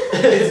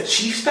 Is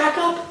Chiefs back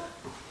up?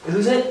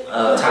 Who's it?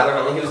 Tyler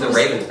Huntley, he was the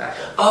Ravens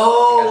backup.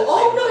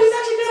 Oh no, he's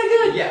actually kind of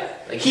good.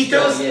 Yeah. Like He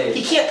throws.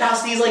 He can't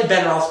pass these like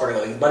Ben Roethlisberger.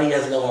 Like, his buddy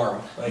has no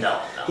arm. Like,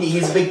 No.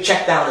 He's a big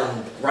check down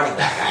and running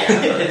back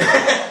guy.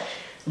 Yeah.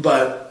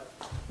 But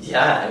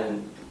Yeah,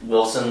 and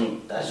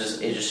Wilson,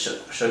 it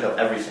just shook up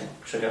everything.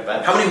 Shook up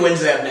everything. how many wins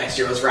do they have next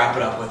year? Let's wrap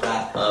it up with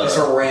that. Just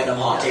a random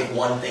hot yeah. take,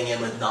 one thing in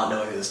with not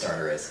knowing who the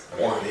starter is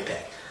or who they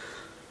pick.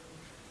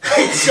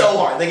 It's so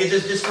hard. Like, it's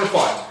just for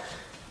fun.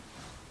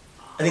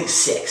 I think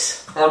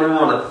 6. I don't even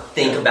want to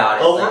think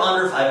about it. Over,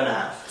 under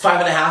 5.5.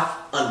 5.5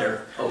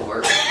 under.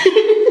 Over.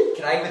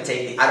 Can I even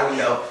take I don't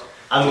know.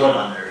 I'm going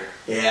under.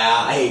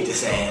 Yeah, I hate to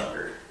say it.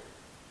 Under.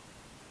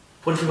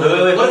 What if we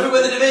Wait,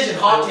 win the division?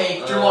 Hot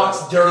take. Drew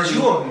Lock's dirty. Could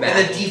you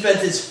imagine? And the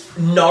defense is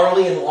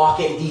gnarly and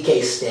Lockett and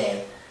DK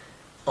stay.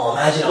 Oh,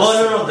 imagine.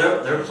 Well,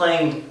 no, they're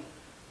playing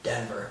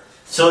Denver.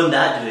 So in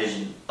that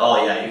division,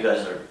 oh yeah, you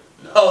guys are.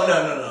 No. Oh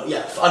no.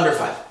 Yeah, under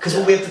 5 because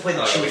we have to play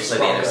the We Chiefs. play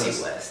the Broncos.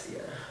 NFC West. Yeah.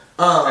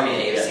 I mean,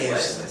 AFC yeah,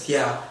 West.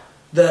 Yeah,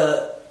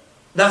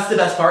 that's the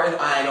best part, and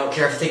I don't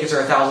care if the tickets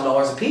are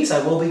 $1,000 a piece.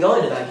 I will be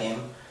going to that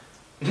game.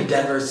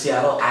 Denver,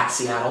 Seattle, at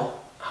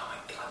Seattle. Oh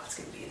my god, that's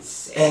gonna be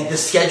insane. And the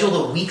schedule,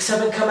 the weeks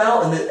haven't come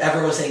out, and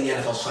everyone's saying the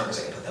NFL's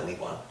 100% gonna put that week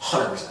 1.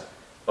 100%.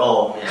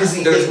 Oh man.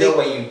 Because there's no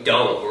way you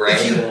don't, right?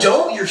 If you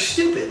don't, you're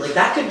stupid. Like,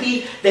 that could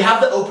be, they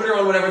have the opener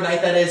on whatever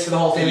night that is for the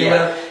Hall of Fame or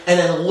whatever, and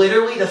then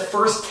literally the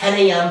first 10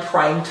 a.m.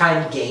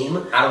 primetime game.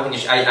 I don't think it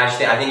should,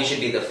 I think it should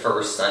be the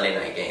first Sunday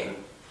night game.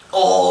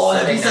 Oh,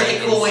 that'd be such a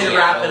cool way to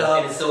wrap it up.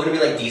 And it's still going to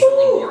be like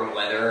decently warm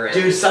weather. And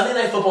dude, Sunday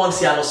Night Football in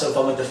Seattle is so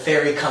fun with the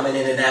ferry coming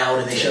in and out,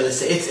 and they show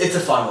this. It's a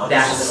fun one.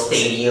 That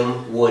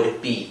stadium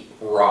would be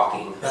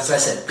rocking. That's what I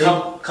said.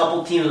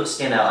 Couple teams that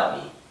stand out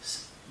at me,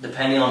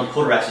 depending on the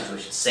quarterback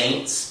situation.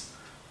 Saints,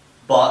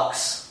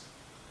 Bucks,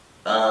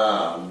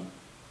 I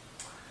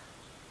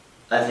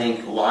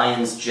think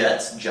Lions,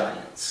 Jets,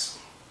 Giants.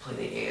 Play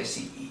the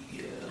AFC.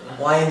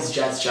 Lions,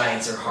 Jets,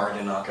 Giants are hard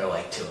to not go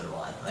like 2-1.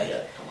 Like,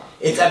 Yeah, come on.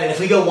 it's. I mean, if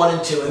we go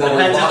 1-2, and then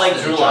Depends if like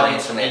the Drew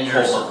Giants Lock when they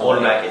injures pull the the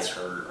quarterback gets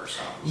hurt or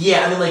something.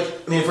 yeah, I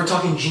mean, if we're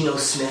talking Geno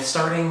Smith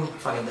starting,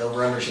 fucking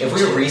over under. If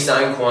we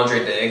re-sign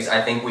Quandre Diggs,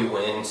 I think we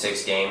win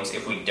 6 games.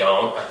 If we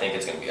don't, I think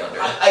it's going to be under.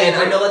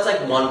 I know that's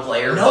like one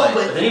player. No,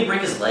 But didn't he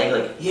break his leg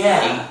like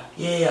yeah.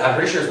 I'm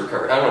pretty sure he's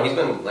recovered. I don't know. He's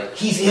been like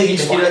He's fine.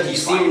 He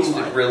He's seemed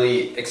fine.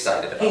 really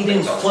excited about. Hey, he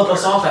didn't things on flip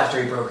us Twitter. off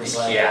after he broke his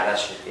leg. Yeah, that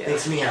should. Yeah.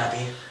 Makes me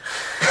happy.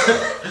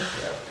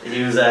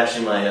 He was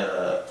actually my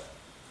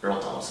Earl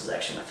Thomas is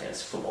actually my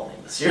fantasy football name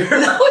this year.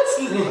 No, it's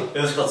not.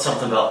 It was called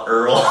something about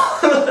Earl.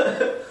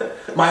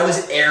 Mine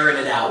was airing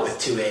it out with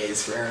 2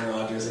 A's for Aaron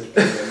Rodgers.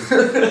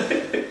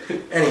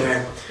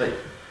 Anyway, But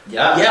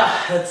yeah,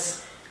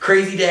 that's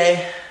crazy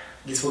day.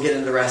 Guess we'll get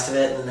into the rest of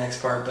it in the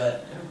next part,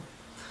 but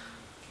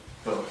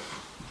Boom.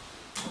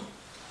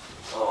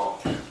 Oh,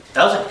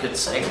 that was a good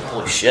segment.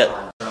 Holy shit!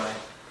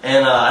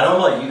 And I don't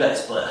know about you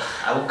guys, but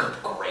I woke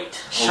up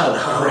great. Shut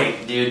up.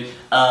 Great, dude.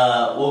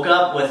 Woke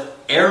up with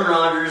Aaron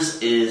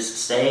Rodgers is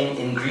staying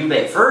in Green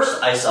Bay.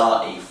 First, I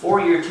saw a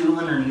 4-year,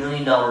 $200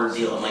 million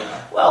deal. I'm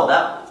like, well,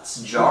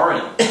 that's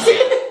jarring.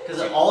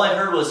 Because all I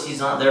heard was he's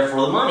not there for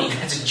the money.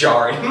 That's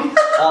jarring.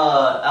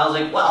 I was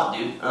like, wow,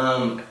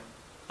 dude.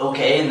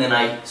 Okay, and then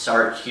I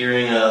start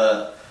hearing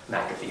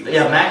McAfee.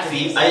 Yeah,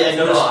 McAfee. I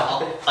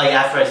noticed, like,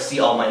 after I see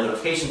all my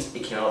notifications,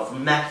 it came out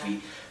from McAfee.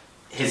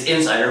 His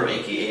insider,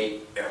 a.k.a.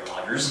 Aaron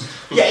Rodgers.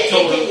 yeah,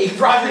 he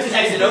probably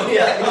texted him.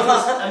 Yeah, it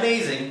was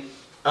amazing.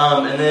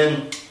 And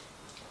then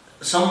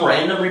some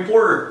random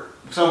reporter,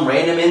 some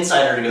random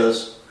insider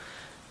goes,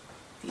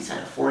 he signed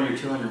a 4-year,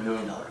 $200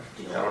 million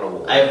deal. I don't know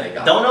what I they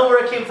got. don't know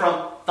where it came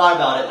from. Thought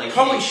about it. Like,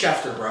 Probably hey,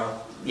 Schefter, bro.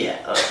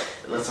 yeah,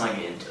 let's not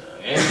get into it.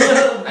 Okay?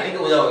 I think it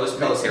was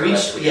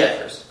Pelissero.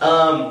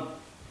 Yeah.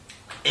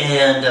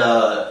 And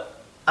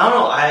I don't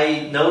know.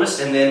 I noticed,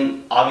 and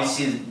then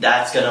obviously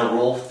that's gonna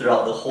roll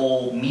throughout the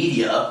whole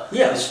media.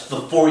 Yeah. It's the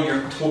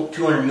 4-year,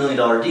 $200 million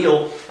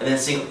deal, and then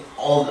seeing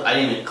all. I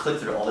didn't even click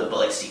through all of it, but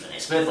like Stephen A.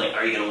 Smith, like,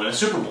 are you gonna win a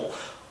Super Bowl?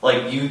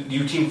 Like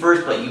you team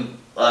first, but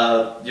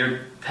you're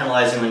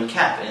penalizing them in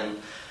cap, and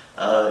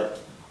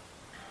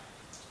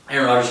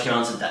Aaron Rodgers came out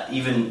and said that.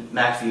 Even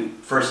McAfee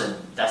first said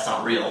that's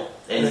not real,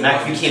 and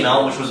McAfee came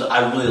out, which was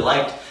I really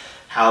liked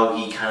how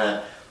he kind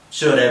of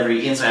showed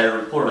every insider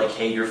reporter like,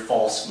 hey, you're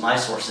false. My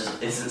sources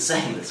isn't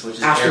saying this, which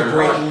is After Aaron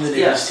breaking Rodgers. the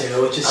news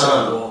too, which is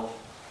so cool.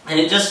 And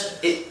it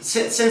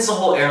since the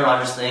whole Aaron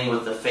Rodgers thing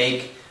with the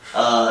fake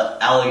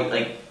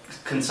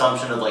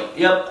consumption of like,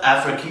 yep,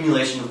 after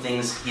accumulation of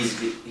things,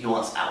 he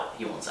wants out.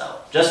 He wants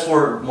out just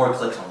for more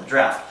clicks on the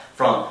draft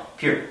from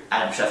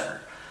Adam Schefter.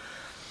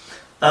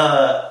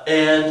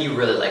 And He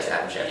really likes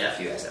Adam Schefter. Yeah. If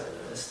you guys haven't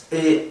noticed.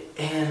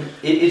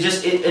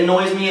 It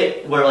annoys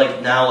me where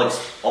like now like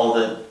all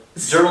the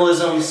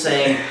journalism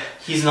saying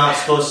he's not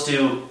supposed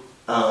to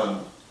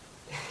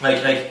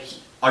like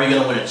are you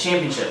gonna win a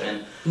championship,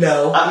 and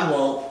No, he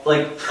won't.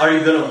 like are you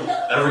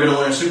ever gonna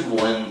win a Super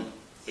Bowl, and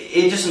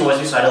it just annoys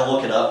me, so I had to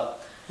look it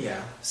up.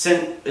 Yeah.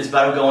 Since it's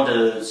about to go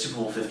into Super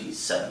Bowl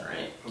 57,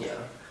 right? Yeah.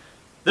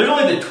 There's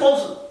only been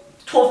 12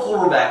 12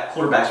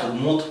 quarterbacks with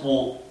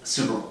multiple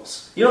Super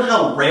Bowls. You know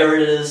how rare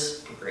it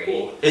is?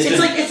 Brady.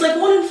 It's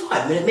like 1 in 5.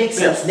 I mean, it makes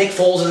sense. Yeah. Nick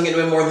Foles isn't going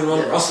to win more than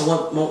one. Russell,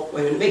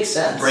 I mean, it makes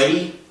sense.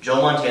 Brady,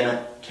 Joe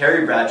Montana,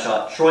 Terry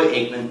Bradshaw, Troy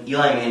Aikman,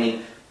 Eli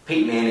Manning,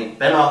 Peyton Manning,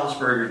 Ben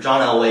Roethlisberger,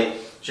 John Elway,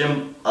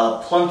 Jim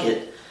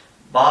Plunkett,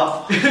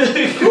 Bob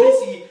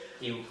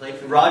He played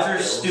for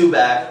Roger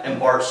Staubach, and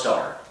Bart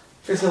Starr.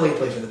 There's no way he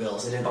played for the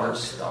Bills. They didn't Bart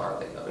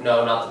Starr.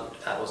 No,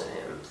 that wasn't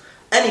him.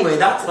 Anyway,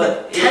 that's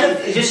but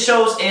it just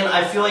shows, and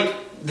I feel like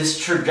this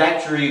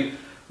trajectory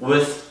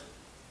with,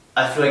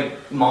 I feel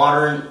like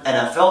modern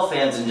NFL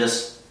fans and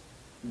just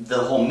the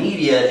whole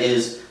media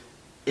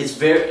it's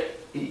very,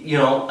 you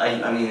know,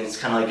 I mean, it's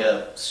kind of like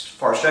a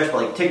far stretch,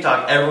 but like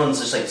TikTok, everyone's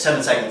just like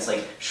 7 seconds,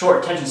 like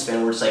short attention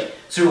span where it's like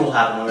Super Bowl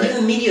happened already.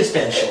 Even the media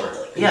span short.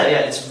 Yeah,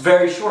 it's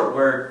very short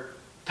where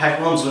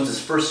Patrick Mahomes wins his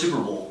first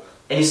Super Bowl.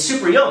 And he's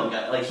super young,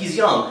 like he's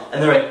young,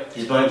 and they're like,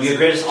 he's going to be the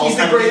greatest of all time.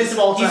 He's the greatest of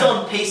all time. He's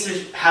on pace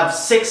to have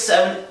 6,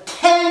 7,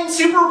 10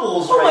 Super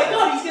Bowls. Oh my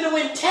God, he's going to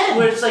win 10.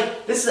 Where it's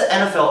like, this is the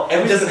NFL.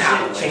 Everything doesn't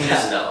happen changes. like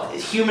that. No.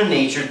 It's human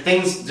nature.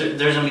 Things, there's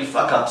going to be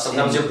fuck ups.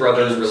 Sometimes your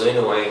brother is really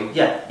annoying.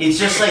 Yeah, it's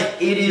just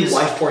like it is. Your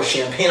wife pours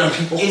champagne on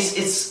people.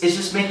 It's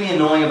just making me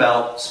annoying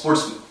about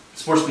sports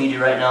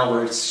media right now,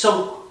 where it's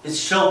so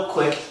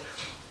quick.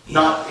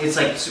 It's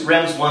like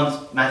Rams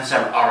won, Matthew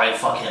Stafford. All right,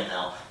 fuck him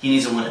now. He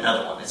needs to win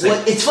another one. It's,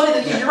 like, it's funny,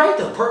 you're right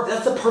though.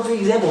 That's the perfect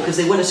example because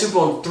they win a Super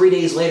Bowl and 3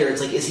 days later,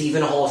 it's like, is he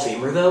even a Hall of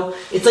Famer though?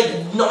 It's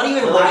like not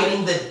even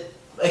riding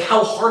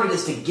how hard it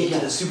is to get to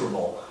the Super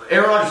Bowl.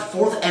 Aaron Rodgers'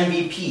 4th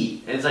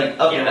MVP. And it's like,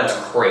 okay, yeah, that's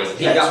crazy.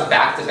 He got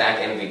back-to-back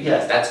MVPs.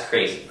 Yeah. That's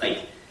crazy. Like,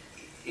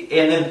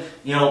 and then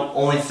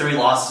only 6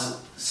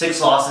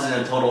 losses in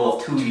a total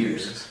of 2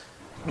 years.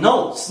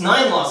 No,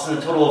 9 losses in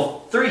a total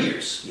of 3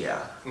 years. Yeah.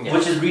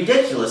 Which is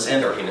ridiculous.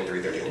 And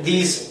 13-3, 13-3.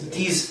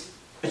 These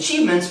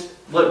achievements,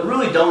 but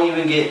really don't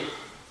even get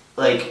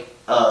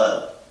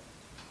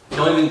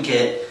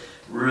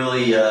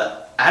really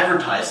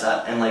advertised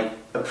that and like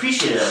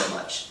appreciated as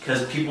much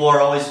because people are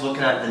always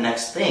looking at the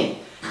next thing,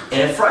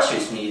 and it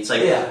frustrates me. It's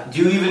like,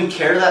 do you even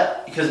care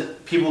that? Because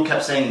people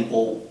kept saying,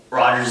 well,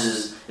 Rodgers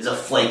is a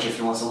flake if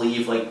he wants to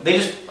leave. Like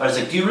I was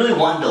like, do you really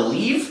want him to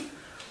leave?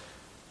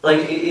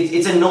 Like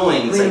it's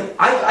annoying. It's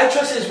I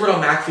trusted his word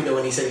on McAfee though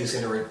when he said he was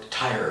going to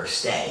retire or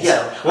stay.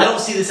 Yeah, so I don't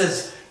see this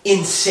as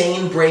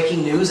insane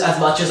breaking news as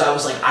much as I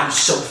was like, I'm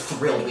so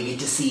thrilled we get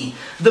to see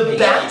the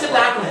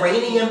back-to-back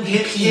reigning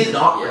MVP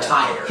not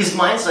retire. His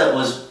mindset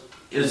was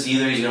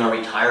either he's going to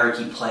retire or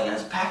keep playing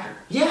as a Packer.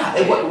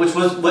 Yeah, which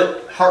was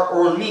what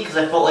heart-warmed me because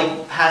I felt like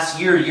the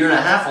past year and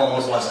a half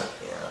almost wasn't.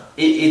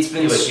 It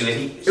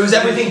was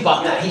everything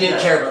but that. He didn't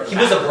care about. He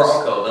was a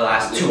Bronco the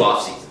last 2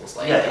 off seasons.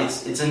 Like,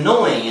 it's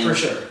annoying and for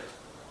sure.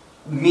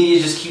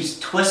 Media just keeps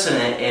twisting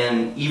it,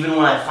 and even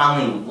when I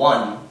finally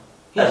won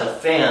as a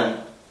fan,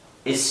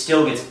 it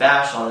still gets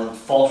bashed on in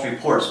false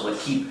reports.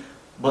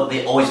 What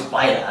they always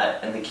bite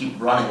at and they keep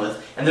running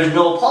with, and there's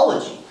no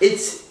apology.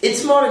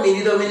 It's modern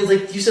media though. I mean, it's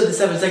like you said, the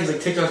 7 seconds,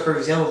 like TikTok's perfect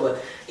example,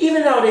 but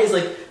even nowadays,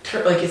 like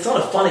it's not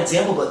a fun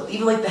example, but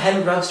even like the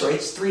Henry Rugg story,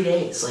 it's 3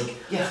 days.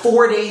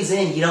 4 days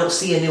in, you don't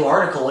see a new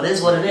article. It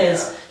is what it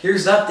is.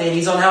 Here's the update.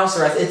 He's on house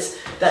arrest.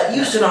 That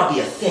used to not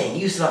be a thing.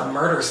 You used to not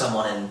murder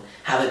someone and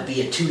have it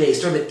be a 2-day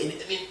story. But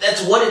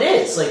that's what it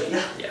is.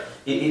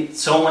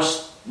 It's so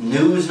much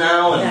news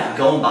now and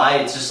going by.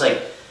 It's just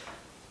like,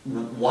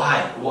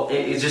 why?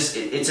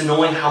 It's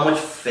annoying how much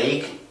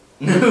fake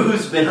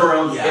news been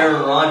around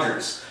Aaron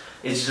Rodgers.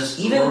 It's just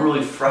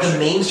really frustrating.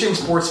 The mainstream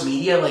sports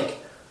media,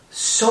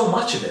 so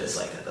much of it is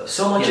like that though.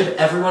 So much of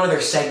every one of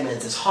their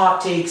segments is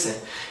hot takes and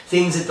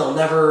things that they'll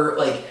never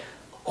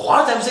a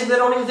lot of times they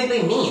don't even think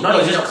they mean. Not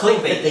even just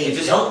clickbait. They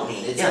just don't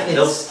mean.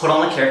 They'll put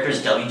on the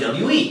characters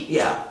WWE.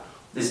 Yeah,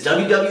 this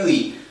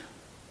WWE.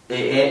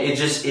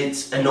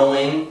 It's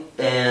annoying,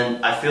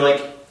 and I feel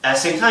like at the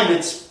same time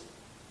it's.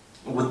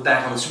 With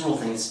back on the Super Bowl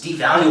thing, it's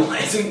devaluing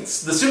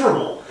the Super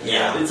Bowl.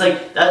 Yeah, it's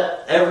like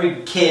that.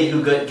 Every kid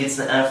who gets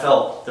in the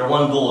NFL, their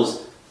one goal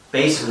is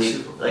basically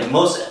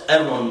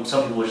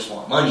some people just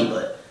want money,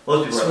 but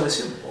most people are the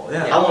Super Bowl.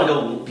 Yeah, I want to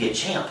go be a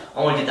champ.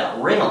 I want to get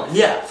that ring on.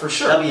 Yeah, for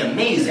sure. That'd be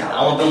amazing. Yeah,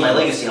 I want to build my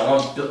legacy. I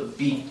want to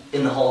be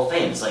in the Hall of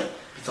Fame. It's like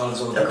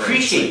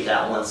appreciate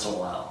that once in a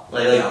while.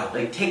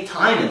 Take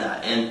time in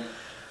that, and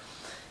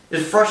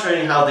it's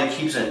frustrating how they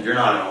keep saying you're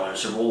not going to win a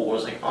Super Bowl.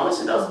 It's like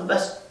honestly, that was the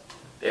best.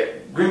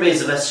 Green Bay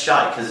is the best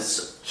shot because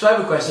it's. So I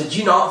have a question. Do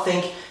you not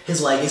think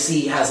his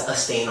legacy has a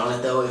stain on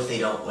it though if they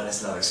don't win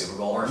us another Super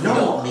Bowl or if they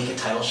don't make a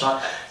title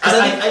shot? Because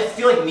I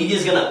feel like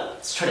media's gonna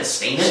try to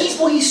stain it.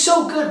 He's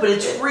so good, but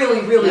it's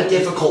really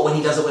difficult when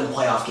he doesn't win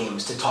playoff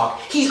games to talk.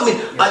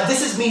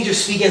 This is me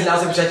just speaking as an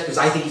outside perspective because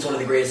I think he's one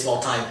of the greatest of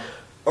all time,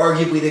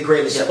 arguably the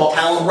greatest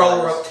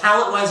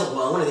talent-wise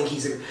alone. I think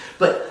he's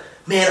but.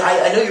 Man,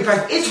 I know you're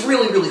practicing. It's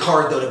really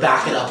hard, though, to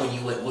back it up when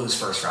you lose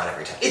first round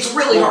every time. It's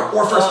really hard.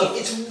 Or first game.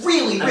 It's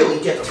really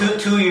difficult.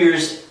 2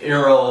 years in a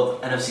row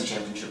of NFC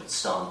Championship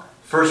stung.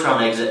 First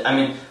round exit.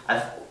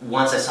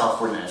 Once I saw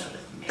 49ers.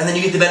 And then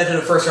you get the benefit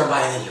of first round bye,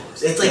 and then you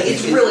lose.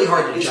 It's really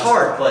hard to It's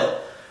hard,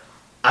 but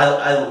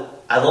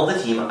I I love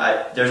the team.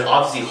 There's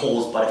obviously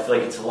holes, but I feel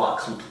like it's a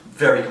lot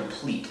very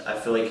complete. I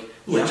feel like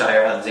with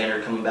Jair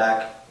Alexander coming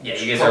back. Yeah,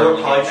 you guys are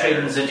probably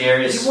trading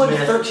Za'Darius Smith. You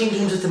won 13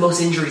 games with the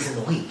most injuries in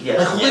the league. Yeah.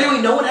 Like,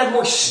 literally, no one had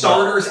more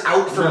starters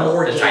out for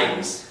more games.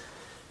 Titans.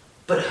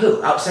 But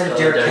who? Outside of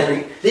Derrick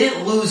Henry? They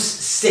didn't lose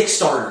 6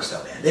 starters,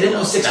 though, man. They didn't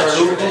lose 6 starters.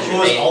 Who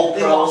was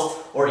all-pro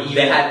or even...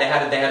 They had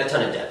a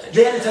ton of depth.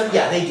 They had a ton,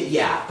 they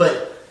did,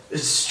 but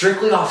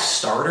strictly off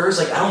starters,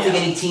 like, I don't think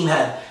any team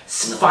had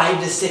 5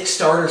 to 6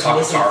 starters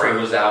missing. Takari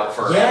was out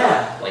for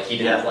like he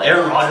didn't play.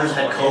 Aaron Rodgers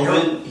had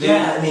COVID.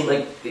 Yeah, I mean,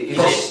 like he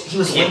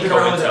was limping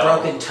around with a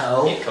broken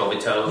toe. He had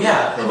COVID toe.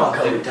 Yeah, come on,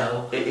 COVID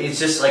toe. It's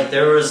just like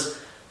there was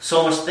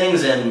so much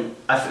things, and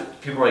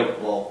people were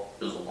like, well,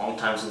 it was a long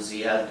time since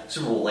he had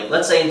Super Bowl. Like,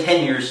 let's say in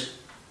 10 years,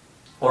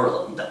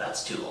 or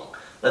that's too long.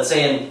 Let's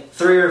say in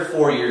 3 or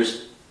 4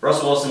 years,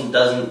 Russell Wilson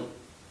doesn't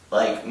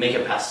like make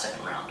it past the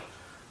second round.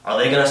 Are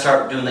they going to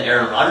start doing the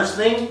Aaron Rodgers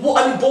thing? Well,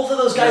 I mean, both of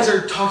those guys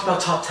are talked about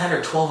top 10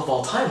 or 12 of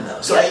all time,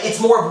 though. So it's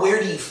more of where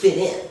do you fit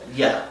in?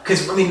 Yeah.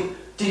 Because, I mean,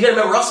 you got to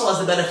remember, Russell has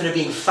the benefit of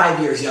being 5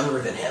 years younger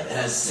than him and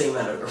has the same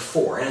amount of, or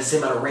 4, and has the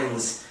same amount of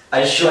rings.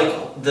 I just feel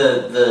like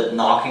the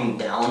knocking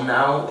down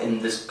now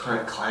in this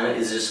current climate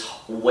is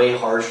just way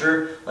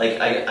harsher. Like,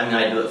 I mean,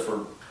 I do it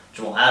for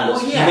Jamal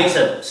Adams. Well, yeah. He makes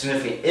a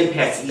significant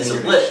impact in the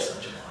blitz.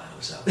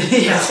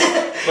 Yeah,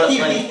 but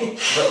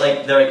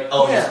they're like,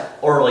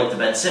 or like the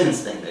Ben Simmons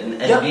thing in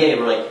NBA,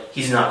 where like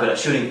he's not good at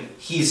shooting.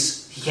 He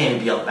can't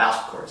even be on the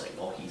basketball court. It's like,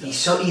 well,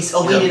 he's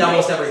elite in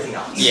almost everything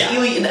else. He's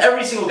elite in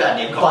every single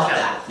goddamn call.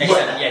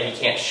 Except he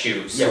can't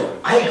shoot. So.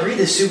 I agree.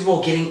 The Super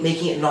Bowl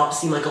making it not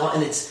seem like a lot,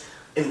 and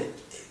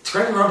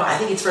correct me wrong, but I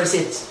think it's fair to say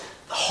it's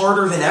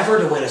harder than ever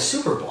to win a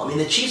Super Bowl. I mean,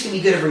 the Chiefs can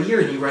be good every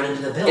year, and you run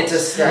into the Bills. It's a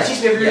stack. The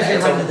Chiefs can be every year,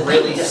 and you run into the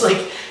Bills. It's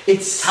like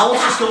it's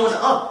talent's just going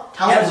up.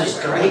 Talent's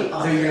just going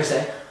up. What are you gonna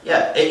say?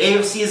 Yeah,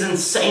 AFC is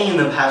insane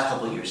the past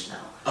couple of years now.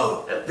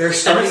 Oh, they're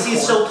starting. NFC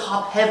is so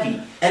top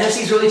heavy.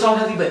 NFC is really top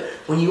heavy, but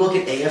when you look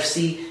at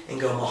AFC and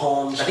go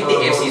Mahomes, I think the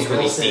AFC is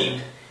really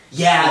deep.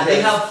 Yeah,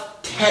 they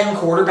have 10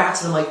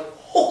 quarterbacks, and I'm like,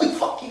 holy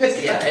fuck, you guys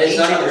get to each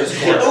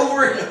other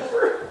over and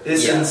over.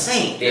 It's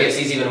insane. The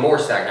AFC is even more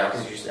stacked now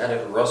because you just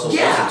added Russell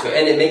Wilson to it,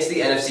 and it makes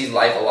the NFC's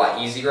life a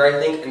lot easier, I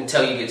think,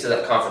 until you get to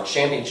that conference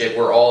championship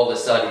where all of a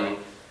sudden.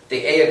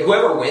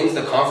 Whoever wins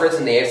the conference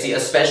in the AFC,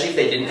 especially if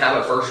they didn't have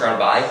a first-round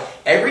bye,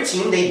 every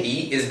team they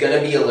beat is going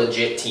to be a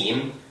legit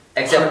team,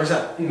 except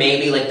 100%.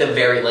 Maybe like the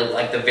very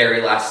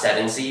last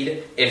 7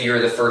 seed if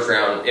you're the first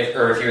round, if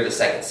you're the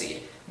 2nd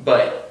seed.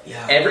 But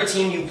every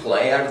team you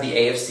play out of the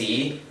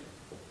AFC,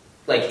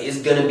 like,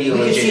 is going to be a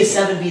legit. We could see a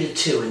 7 beat a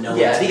 2 and no.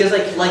 Yeah, because the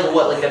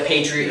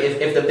Patriots.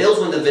 If the Bills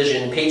win the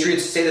division,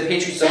 Patriots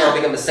somehow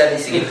become the 7th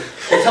seed.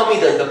 Well, tell me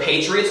the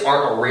Patriots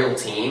aren't a real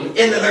team, and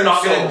then they're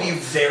not going to be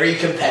very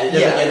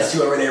competitive against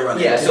whoever they run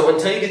into. Yeah, so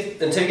until you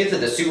get to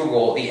the Super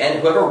Bowl,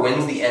 whoever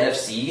wins the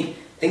NFC,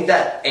 I think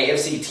that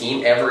AFC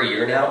team every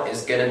year now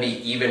is going to be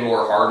even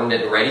more hardened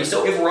and ready.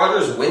 So if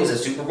Rodgers wins a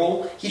Super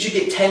Bowl, he should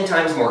get 10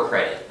 times more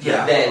credit.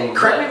 Yeah.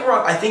 Correct me if I'm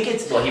wrong. I think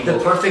it's the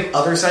perfect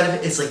other side of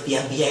it is like the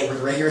NBA, where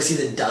the regular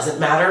season doesn't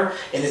matter,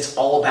 and it's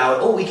all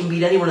about we can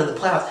beat anyone in the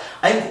playoffs.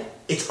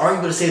 It's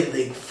arguable to say that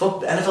the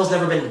NFL's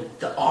never been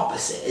the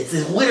opposite. It's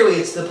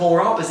the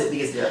polar opposite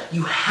because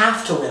you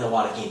have to win a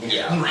lot of games.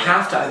 Yeah. You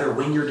have to either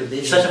win your division.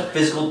 It's such a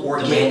physical,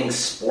 demanding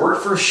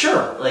sport for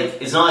sure. Like,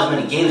 it's not as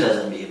many games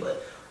as NBA,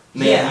 but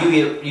man,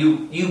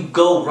 you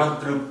go run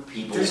through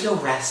people. There's no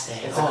rest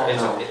day.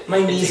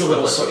 My knee's a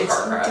little sore. It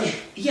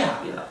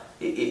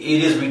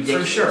is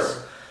ridiculous. For sure.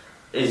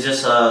 It's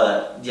just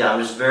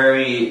I'm just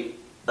very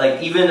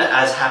even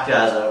as happy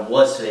as I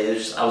was today.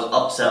 I was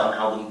upset on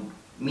how the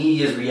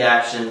media's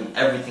reaction,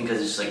 everything, because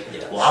it's like,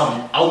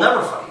 I'll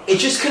never fight. It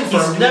just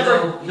confirmed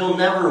he'll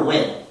never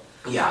win.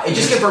 Yeah, it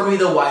just confirmed me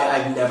though why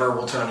I never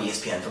will turn on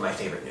ESPN for my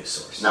favorite news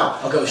source. No,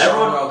 I'll go.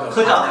 Everyone,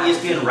 click on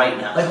ESPN right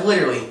now. Like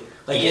literally.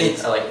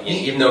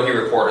 Even though he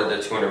reported the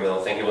 $200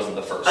 million thing, he wasn't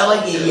the first. I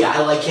like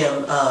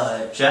him.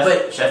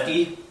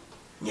 Shefty?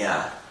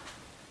 Yeah.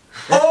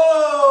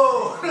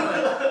 Oh!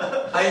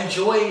 I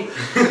enjoy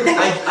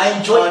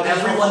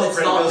everyone that's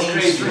not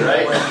mainstream.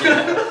 Right?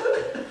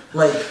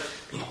 Like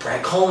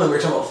Brad Coleman, we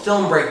were talking about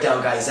film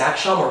breakdown guys, Zach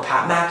Shummer,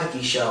 Pat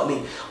McAfee show. I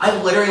mean,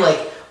 I literally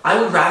I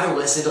would rather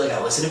listen to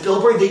I listen to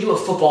Bill Burr. They do a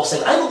football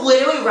segment. I would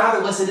literally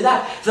rather listen to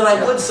that than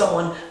I would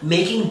someone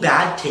making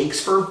bad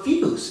takes for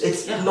views.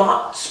 It's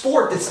not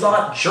sport. It's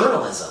not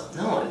journalism.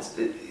 No,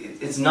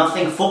 it's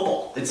nothing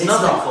football. It's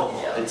nothing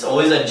football. Yeah. It's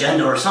always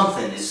agenda or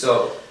something.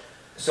 So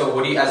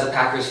what do you, as a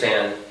Packers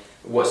fan?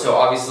 So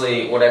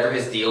obviously, whatever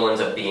his deal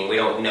ends up being, we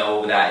don't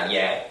know that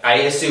yet. I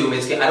assume I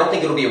don't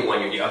think it'll be a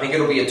 1-year deal. I think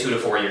it'll be a 2 to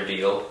 4 year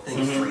deal. I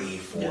think 3,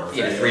 4.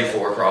 Yeah, 3,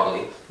 4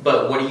 probably.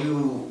 But what do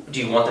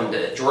you want them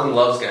to? Jordan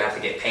Love's going to have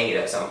to get paid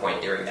at some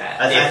point during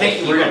that. I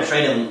think we're going to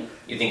trade him.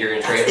 You think you're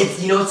going to trade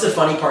him? You know what's the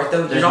funny part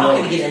though? You're not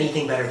going to get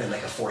anything better than a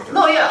 4th.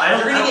 No,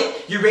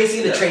 yeah, You're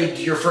basically going to trade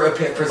your for a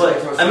pick.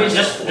 I mean,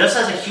 just as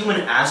a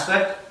human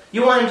aspect.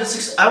 You want him to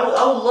succeed. I would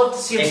love to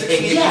see him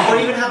succeed. You don't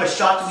even have a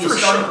shot to be a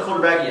starting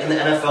quarterback in the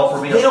NFL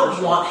for me. They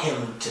don't want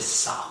him to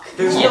suck.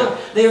 There's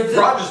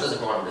Rodgers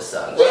doesn't want him to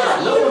suck.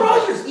 Yeah, even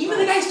Rodgers, even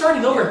the guy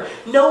starting over,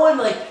 no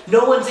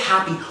one's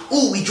happy.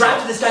 Ooh, we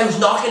drafted this guy who's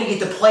not going to get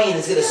to play and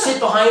is going to sit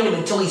behind him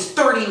until he's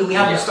 30 when we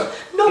have him start.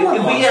 No one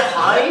if wants we get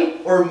high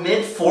or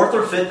mid 4th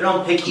or 5th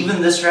round pick,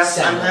 even this draft,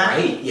 I'm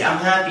happy. Right? Yeah, I'm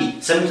happy.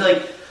 Send him to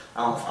like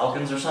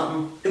Falcons or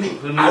something. I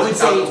mean, I would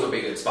say Falcons would be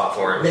a good spot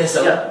for him.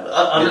 Minnesota.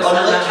 I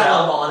like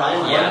Kellen Mond.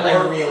 I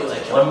really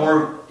like him. One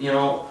more,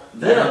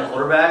 veteran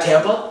quarterback.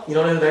 Tampa. You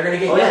don't know who they're going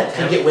to get yet.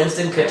 Could get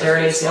Winston, could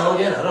Terry ACL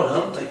again. I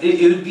don't know.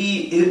 It would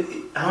be.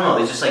 I don't know.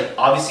 It's just like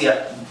obviously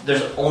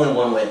there's only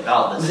one way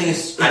about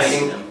this. I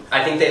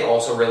think they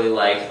also really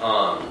like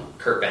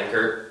Kurt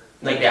Benkert.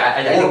 Like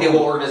I think they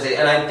will organize it,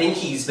 and I think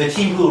he's the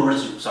team who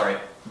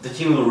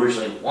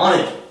originally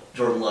wanted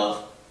Jordan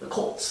Love. The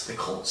Colts,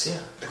 yeah.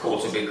 The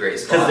Colts would be a great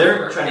spot. Because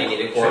they're trying to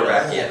need a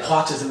quarterback. Yeah.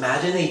 Potts,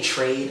 imagine they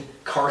trade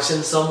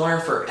Carson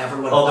somewhere for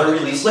everyone. Oh, they're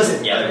releasing.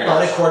 Listen, they're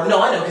going to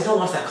no, I know, because no one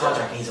wants that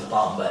contract. He's a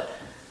bum, but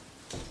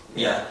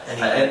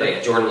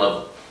Jordan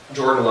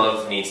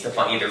Love needs to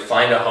either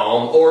find a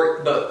home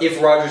but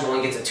if Rodgers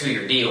only gets a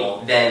 2-year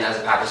deal, then as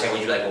a Packers fan, would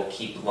you be like, well,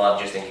 keep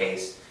Love just in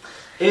case?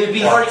 It would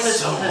be hard because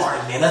so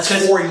hard, man. That's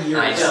 4 years.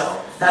 I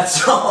know.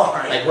 That's so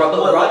hard. Like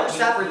Rodgers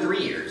sat for 3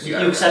 years. You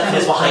accept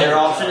his player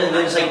option, and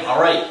then it's like, all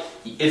right,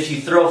 if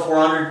you throw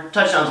 400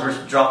 touchdowns, we're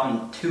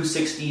dropping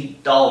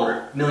 $260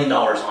 million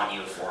on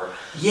you for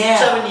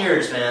 7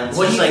 years, man.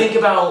 What do you think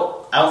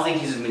about? I don't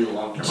think he's gonna be the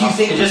long term. Do you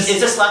think it's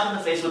a slap in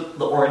the face with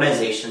the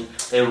organization?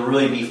 They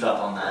really beefed up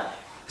on that.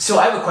 So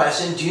I have a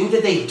question. Do you think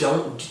that they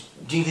don't?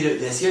 Do you think they do it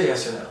this year?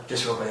 Yes or no?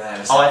 Just real quick.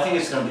 I think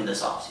it's gonna be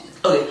this offseason.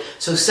 Okay.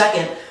 So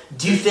second,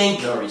 do you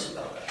think? No reason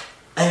about that.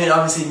 I mean,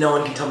 obviously, no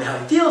one can tell me how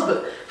he feels,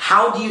 but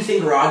how do you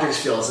think Rodgers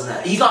feels in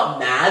that? He's not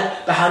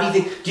mad, but how do you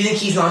think? Do you think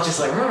he's not just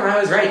like, I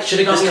was right. Should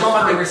have gone to a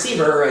fucking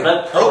receiver or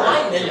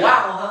lineman? Yeah.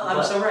 Wow,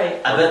 I'm so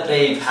right. I bet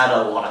they've had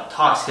a lot of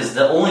talks because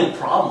the only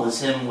problem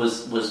with him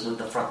was with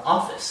the front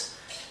office,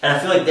 and I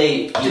feel like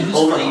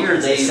over the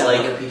years they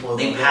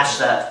patched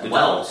that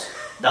well.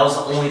 That was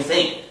the only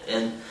thing,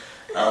 and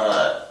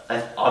I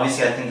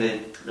think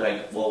they.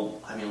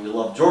 We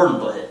love Jordan,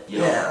 but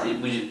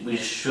we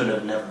just should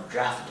have never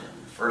drafted him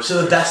first.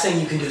 So the best thing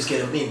you can do is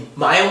get him. I mean,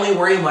 my only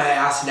worry when I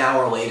ask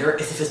now or later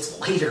is if it's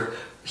later,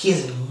 he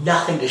has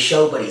nothing to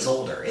show, but he's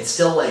older. It's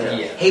still like,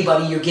 hey,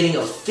 buddy, you're getting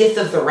a fifth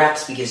of the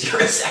reps because you're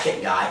a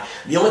second guy.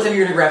 The only time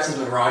you're going to reps is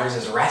when Rodgers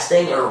is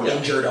resting or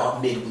injured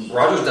on midweek.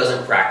 Rodgers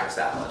doesn't practice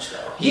that much,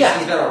 though. He's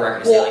been on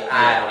record saying,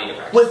 I don't need to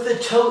practice. With the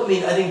toe,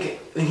 he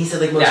said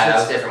like most. Yeah, that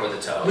was different with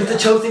the toe. With the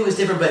toe thing was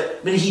different,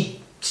 but he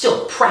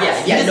still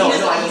practice. He's not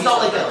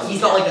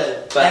like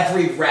a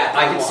every rep.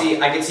 I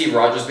could see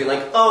Rodgers being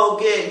like, "Oh,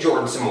 get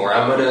Jordan some more.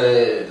 I'm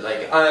okay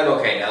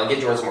now. I'll get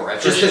Jordan some more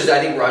reps." Just because I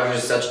think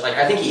Rodgers is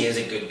I think he is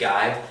a good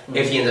guy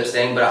if he ends up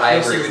staying. But I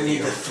agree with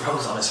you. The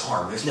throws on his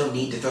arm. There's no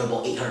need to throw the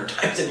ball 800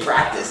 times in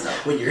practice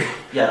when you're.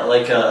 Yeah,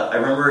 I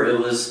remember it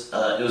was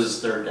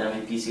his third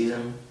MVP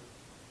season.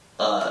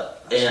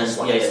 Last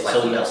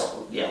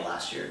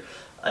year.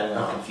 I don't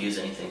want to confuse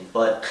anything,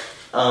 but.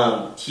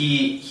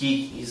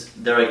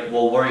 They're like,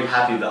 well, what are you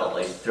happy about,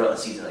 throughout the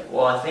season?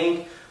 I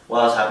think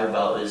what I was happy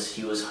about is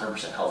he was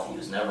 100% healthy. He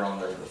was never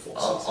on the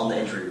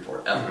injury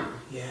report ever.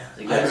 Yeah,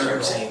 I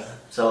remember saying that.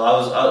 So it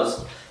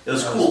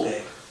was cool.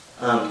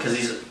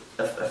 Because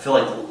I feel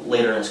like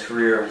later in his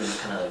career he was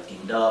kind of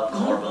dinged up,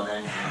 collarbone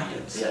injury.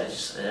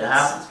 It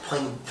happens.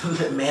 Playing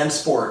man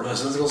sport,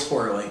 most physical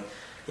sport,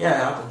 yeah, it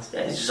happens.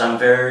 Yeah, I'm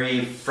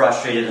very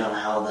frustrated on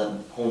how the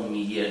whole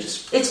media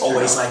just. It's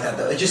always like that,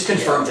 though. It just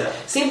confirms it.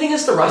 Same thing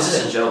as the Russell.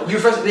 It's just a joke. You're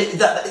frustrated.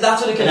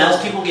 That's what it. And as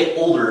people get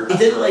older,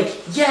 they're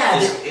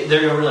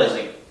gonna realize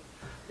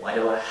why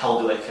the hell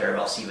do I care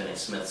about Stephen A.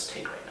 Smith's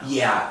take right now?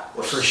 Yeah,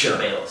 or for sure.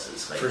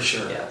 Bayless's, for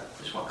sure. Yeah,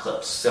 I just want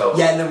clips. So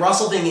and the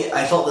Russell thing,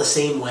 I felt the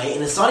same way.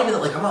 And it's not even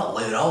that I'm not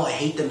like, I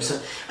hate them. So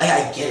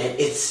I get it.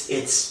 It's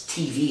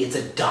TV. It's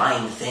a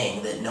dying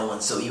thing that no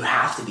one. So you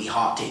have to be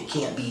hot. You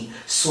can't be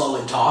slow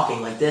in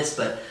talking like this.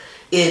 But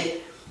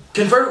it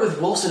converted with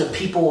Wilson of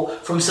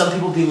some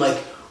people being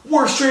like,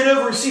 worst trade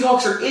ever,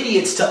 Seahawks are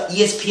idiots, to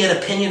ESPN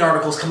opinion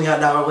articles coming out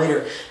an hour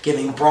later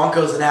giving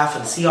Broncos an F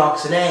and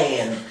Seahawks an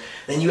A, and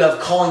then you have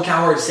Colin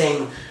Cowherd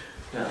saying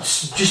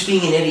just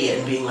being an idiot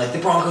and being like the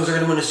Broncos are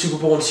going to win a Super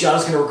Bowl and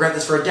Seattle's going to regret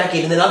this for a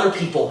decade, and then other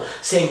people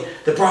saying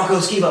the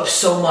Broncos gave up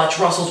so much,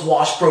 Russell's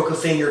washed, broke a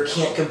finger,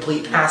 can't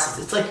complete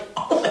passes. It's like,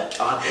 oh my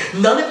god,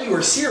 none of you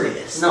are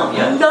serious. No,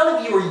 yeah. None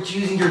of you are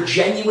using your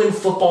genuine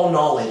football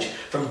knowledge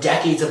from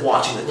decades of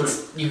watching it.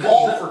 It's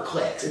all for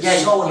clicks. It's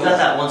you got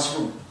that one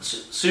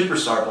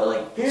superstar,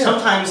 but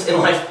sometimes in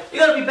life you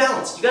got to be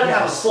balanced. You got to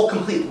have a full,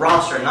 complete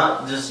roster,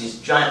 not just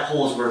these giant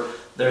holes where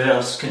they're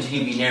going to continue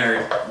to be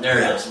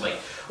narratives.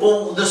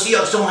 Well, the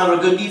Seahawks don't have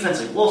a good defense.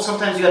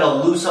 Sometimes you got to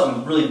lose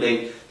something really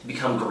big to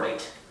become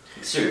great.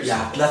 Seriously.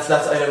 Yeah, that's.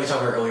 I know we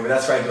talked about it earlier, but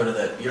that's where I go to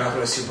you're not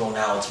going to Super Bowl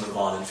now. Let's move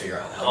on and figure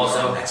out how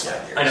to next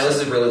 5 years. I know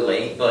this is really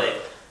late, but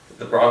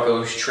the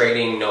Broncos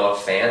trading Noah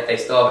Fant. They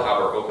still have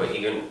Albert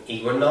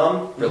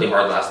Okwuegbunam, really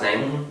hard last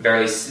name.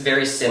 Very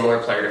similar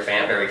player to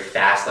Fant, very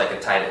fast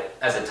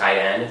as a tight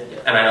end. Yeah.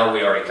 And I know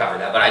we already covered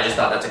that, but I just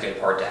thought that's a good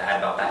part to add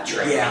about that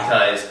trade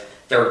because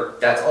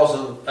that's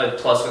also a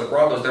plus for the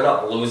Broncos. They're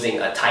not losing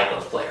a type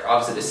of player.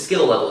 Obviously, the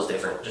skill level is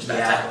different, just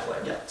that type of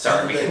player. Yeah.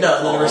 Sorry.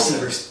 The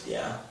receivers.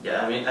 Yeah.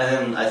 Yeah, I mean, and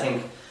then I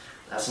think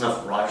that's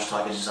enough Rodgers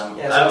talk. It's just should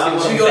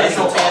we go into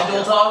some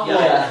FanDuel talk?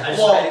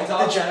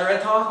 Yeah.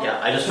 Degenerate talk? Yeah,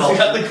 I just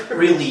felt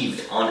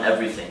relieved on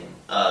everything.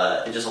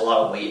 It's just a lot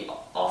of weight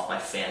off my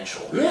fan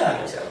shoulders.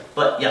 Yeah.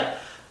 But yeah,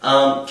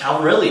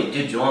 Calvin Ridley,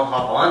 dude, do you want to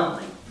hop on?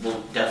 Like, we'll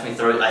definitely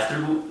throw it.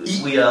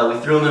 We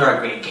threw him in our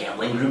great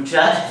gambling group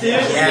chat, dude.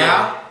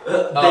 Yeah. We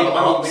don't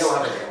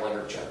have a gambling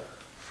group chat.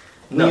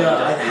 No,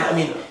 I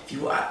mean,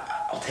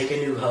 I'll take a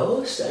new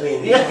host. I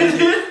mean,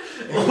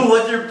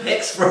 what's your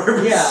picks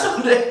for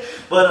Sunday?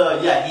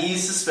 But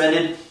he's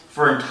suspended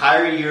for an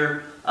entire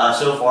year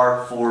so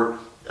far for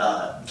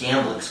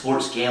gambling,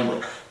 sports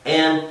gambling.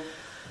 And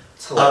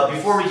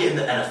before we get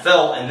into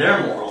NFL and their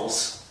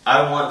morals,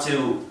 I want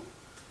to.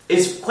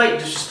 It's quite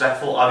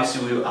disrespectful.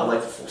 Obviously, I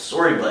like the full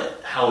story,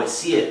 but how I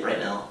see it right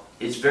now,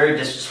 it's very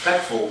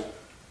disrespectful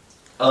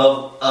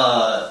of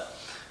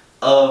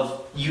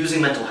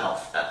using mental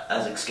health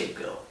as a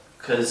scapegoat.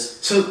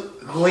 So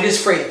let me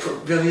just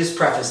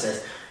preface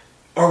this: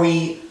 Are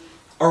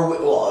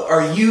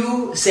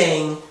you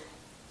saying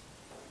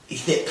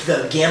that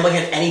the gambling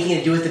had anything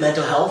to do with the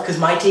mental health? Because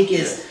my take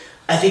is,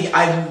 I think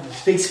I'm a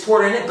big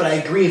supporter in it, but I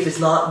agree if it's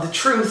not the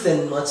truth,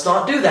 then let's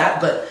not do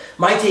that. But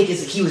my take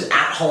is that he was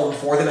at home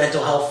for the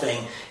mental health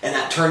thing, and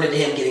that turned into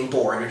him getting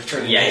bored.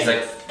 He's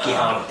like,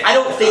 I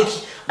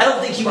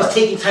don't think he was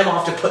taking time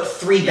off to put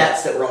 3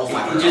 bets that were all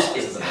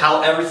 $500.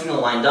 How everything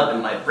lined up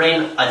in my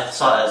brain, I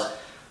saw it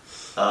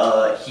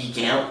as he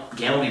gambled,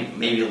 he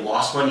maybe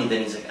lost money,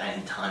 then he's like, I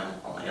need time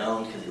on my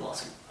own because he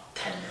lost like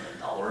 $10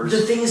 million.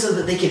 The thing is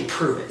that they can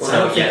prove it, so I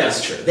don't think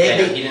that's true. He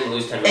didn't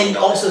lose $10 million. And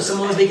also,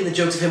 someone was making the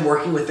jokes of him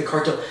working with the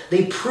cartel.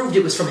 They proved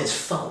it was from his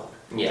phone.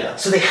 Yeah.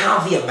 So they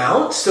have the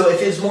amount. So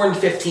if it was more than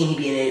 15, he'd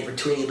be an idiot for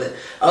tweeting. But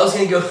I was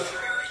going to go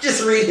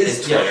just read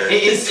his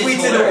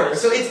tweets in order.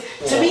 So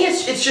to me,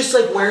 it's just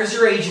like, where's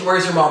your agent,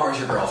 where's your mom, where's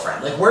your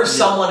girlfriend? Like, where's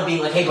someone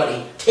being like, hey,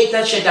 buddy, take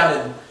that shit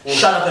down and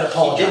shut up and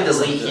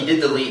apologize. He did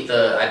delete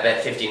the I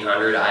bet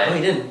 1,500. No,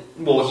 he didn't.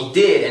 Well, he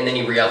did, and then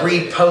he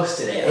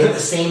reposted it in the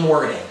same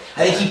wording.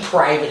 I think he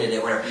privated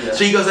it, whatever. Yeah.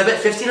 So he goes, I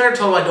bet 1,500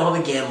 total. I don't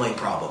have a gambling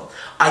problem.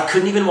 I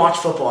couldn't even watch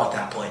football at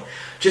that point.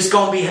 Just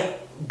go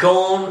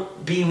and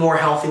be more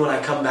healthy when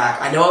I come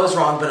back. I know I was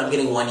wrong, but I'm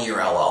getting 1 year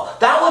LL.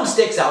 That one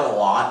sticks out a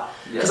lot.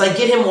 Because I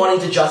get him wanting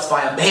to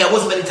justify him. Hey, I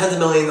wasn't betting tens of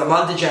millions. I'm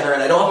not a degenerate.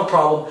 I don't have a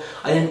problem.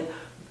 I didn't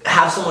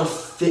have someone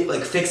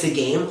fix a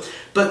game.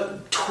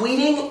 But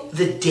tweeting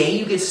the day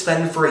you get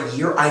suspended for a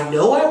year, I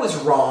know I was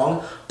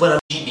wrong,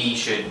 but Green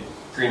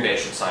Bay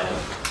should sign him.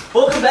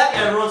 Welcome back,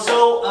 everyone.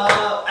 So,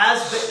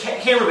 as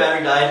camera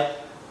battery died,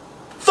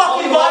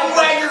 fucking Bobby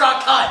Wagner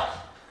got cut.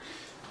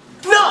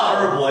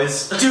 No,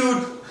 boys,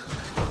 dude.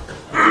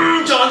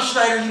 John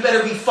Schneider, you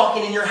better be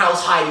fucking in your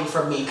house hiding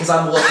from me because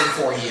I'm looking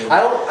for you.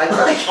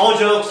 All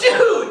jokes.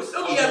 Dude!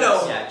 Okay,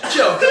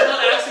 jokes. I'm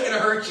not actually going to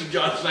hurt you,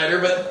 John Schneider,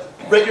 but...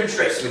 Record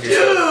tricks with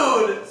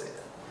yourself.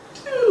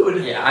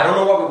 Dude! Yeah, I don't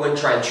know why we wouldn't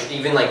try and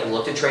even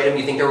look to trade him.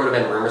 You think there would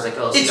have been rumors like,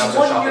 oh, it's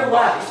 1 year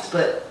left,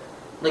 but...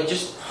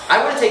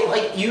 I would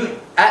take, you,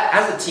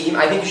 as a team,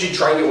 I think you should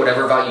try and get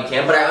whatever value you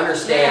can, but I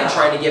understand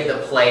trying to give the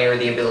player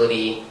the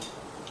ability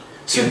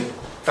to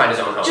find his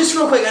own home. Just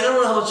real quick, I don't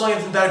know how much longer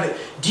I've been about it,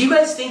 but do you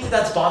guys think that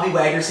that's Bobby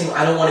Wagner saying,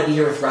 I don't want to be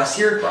here with Russ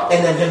here, Probably.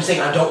 and then him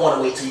saying, I don't want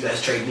to wait till you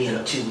guys trade me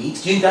in 2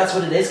 weeks? Do you think that's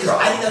what it is? Because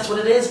I think that's what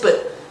it is,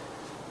 but...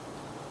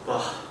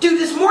 Dude,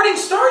 this morning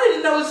started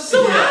and I was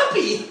so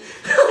happy!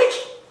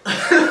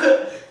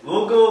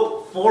 We'll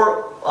go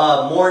for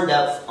more in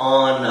depth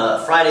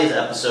on Friday's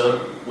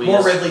episode.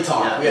 More Ridley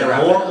talk.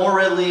 More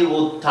Ridley.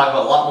 We'll talk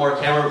about a lot more.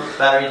 Camera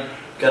battery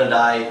gonna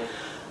die,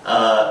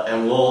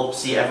 and we'll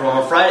see everyone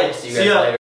on Friday. See you guys later.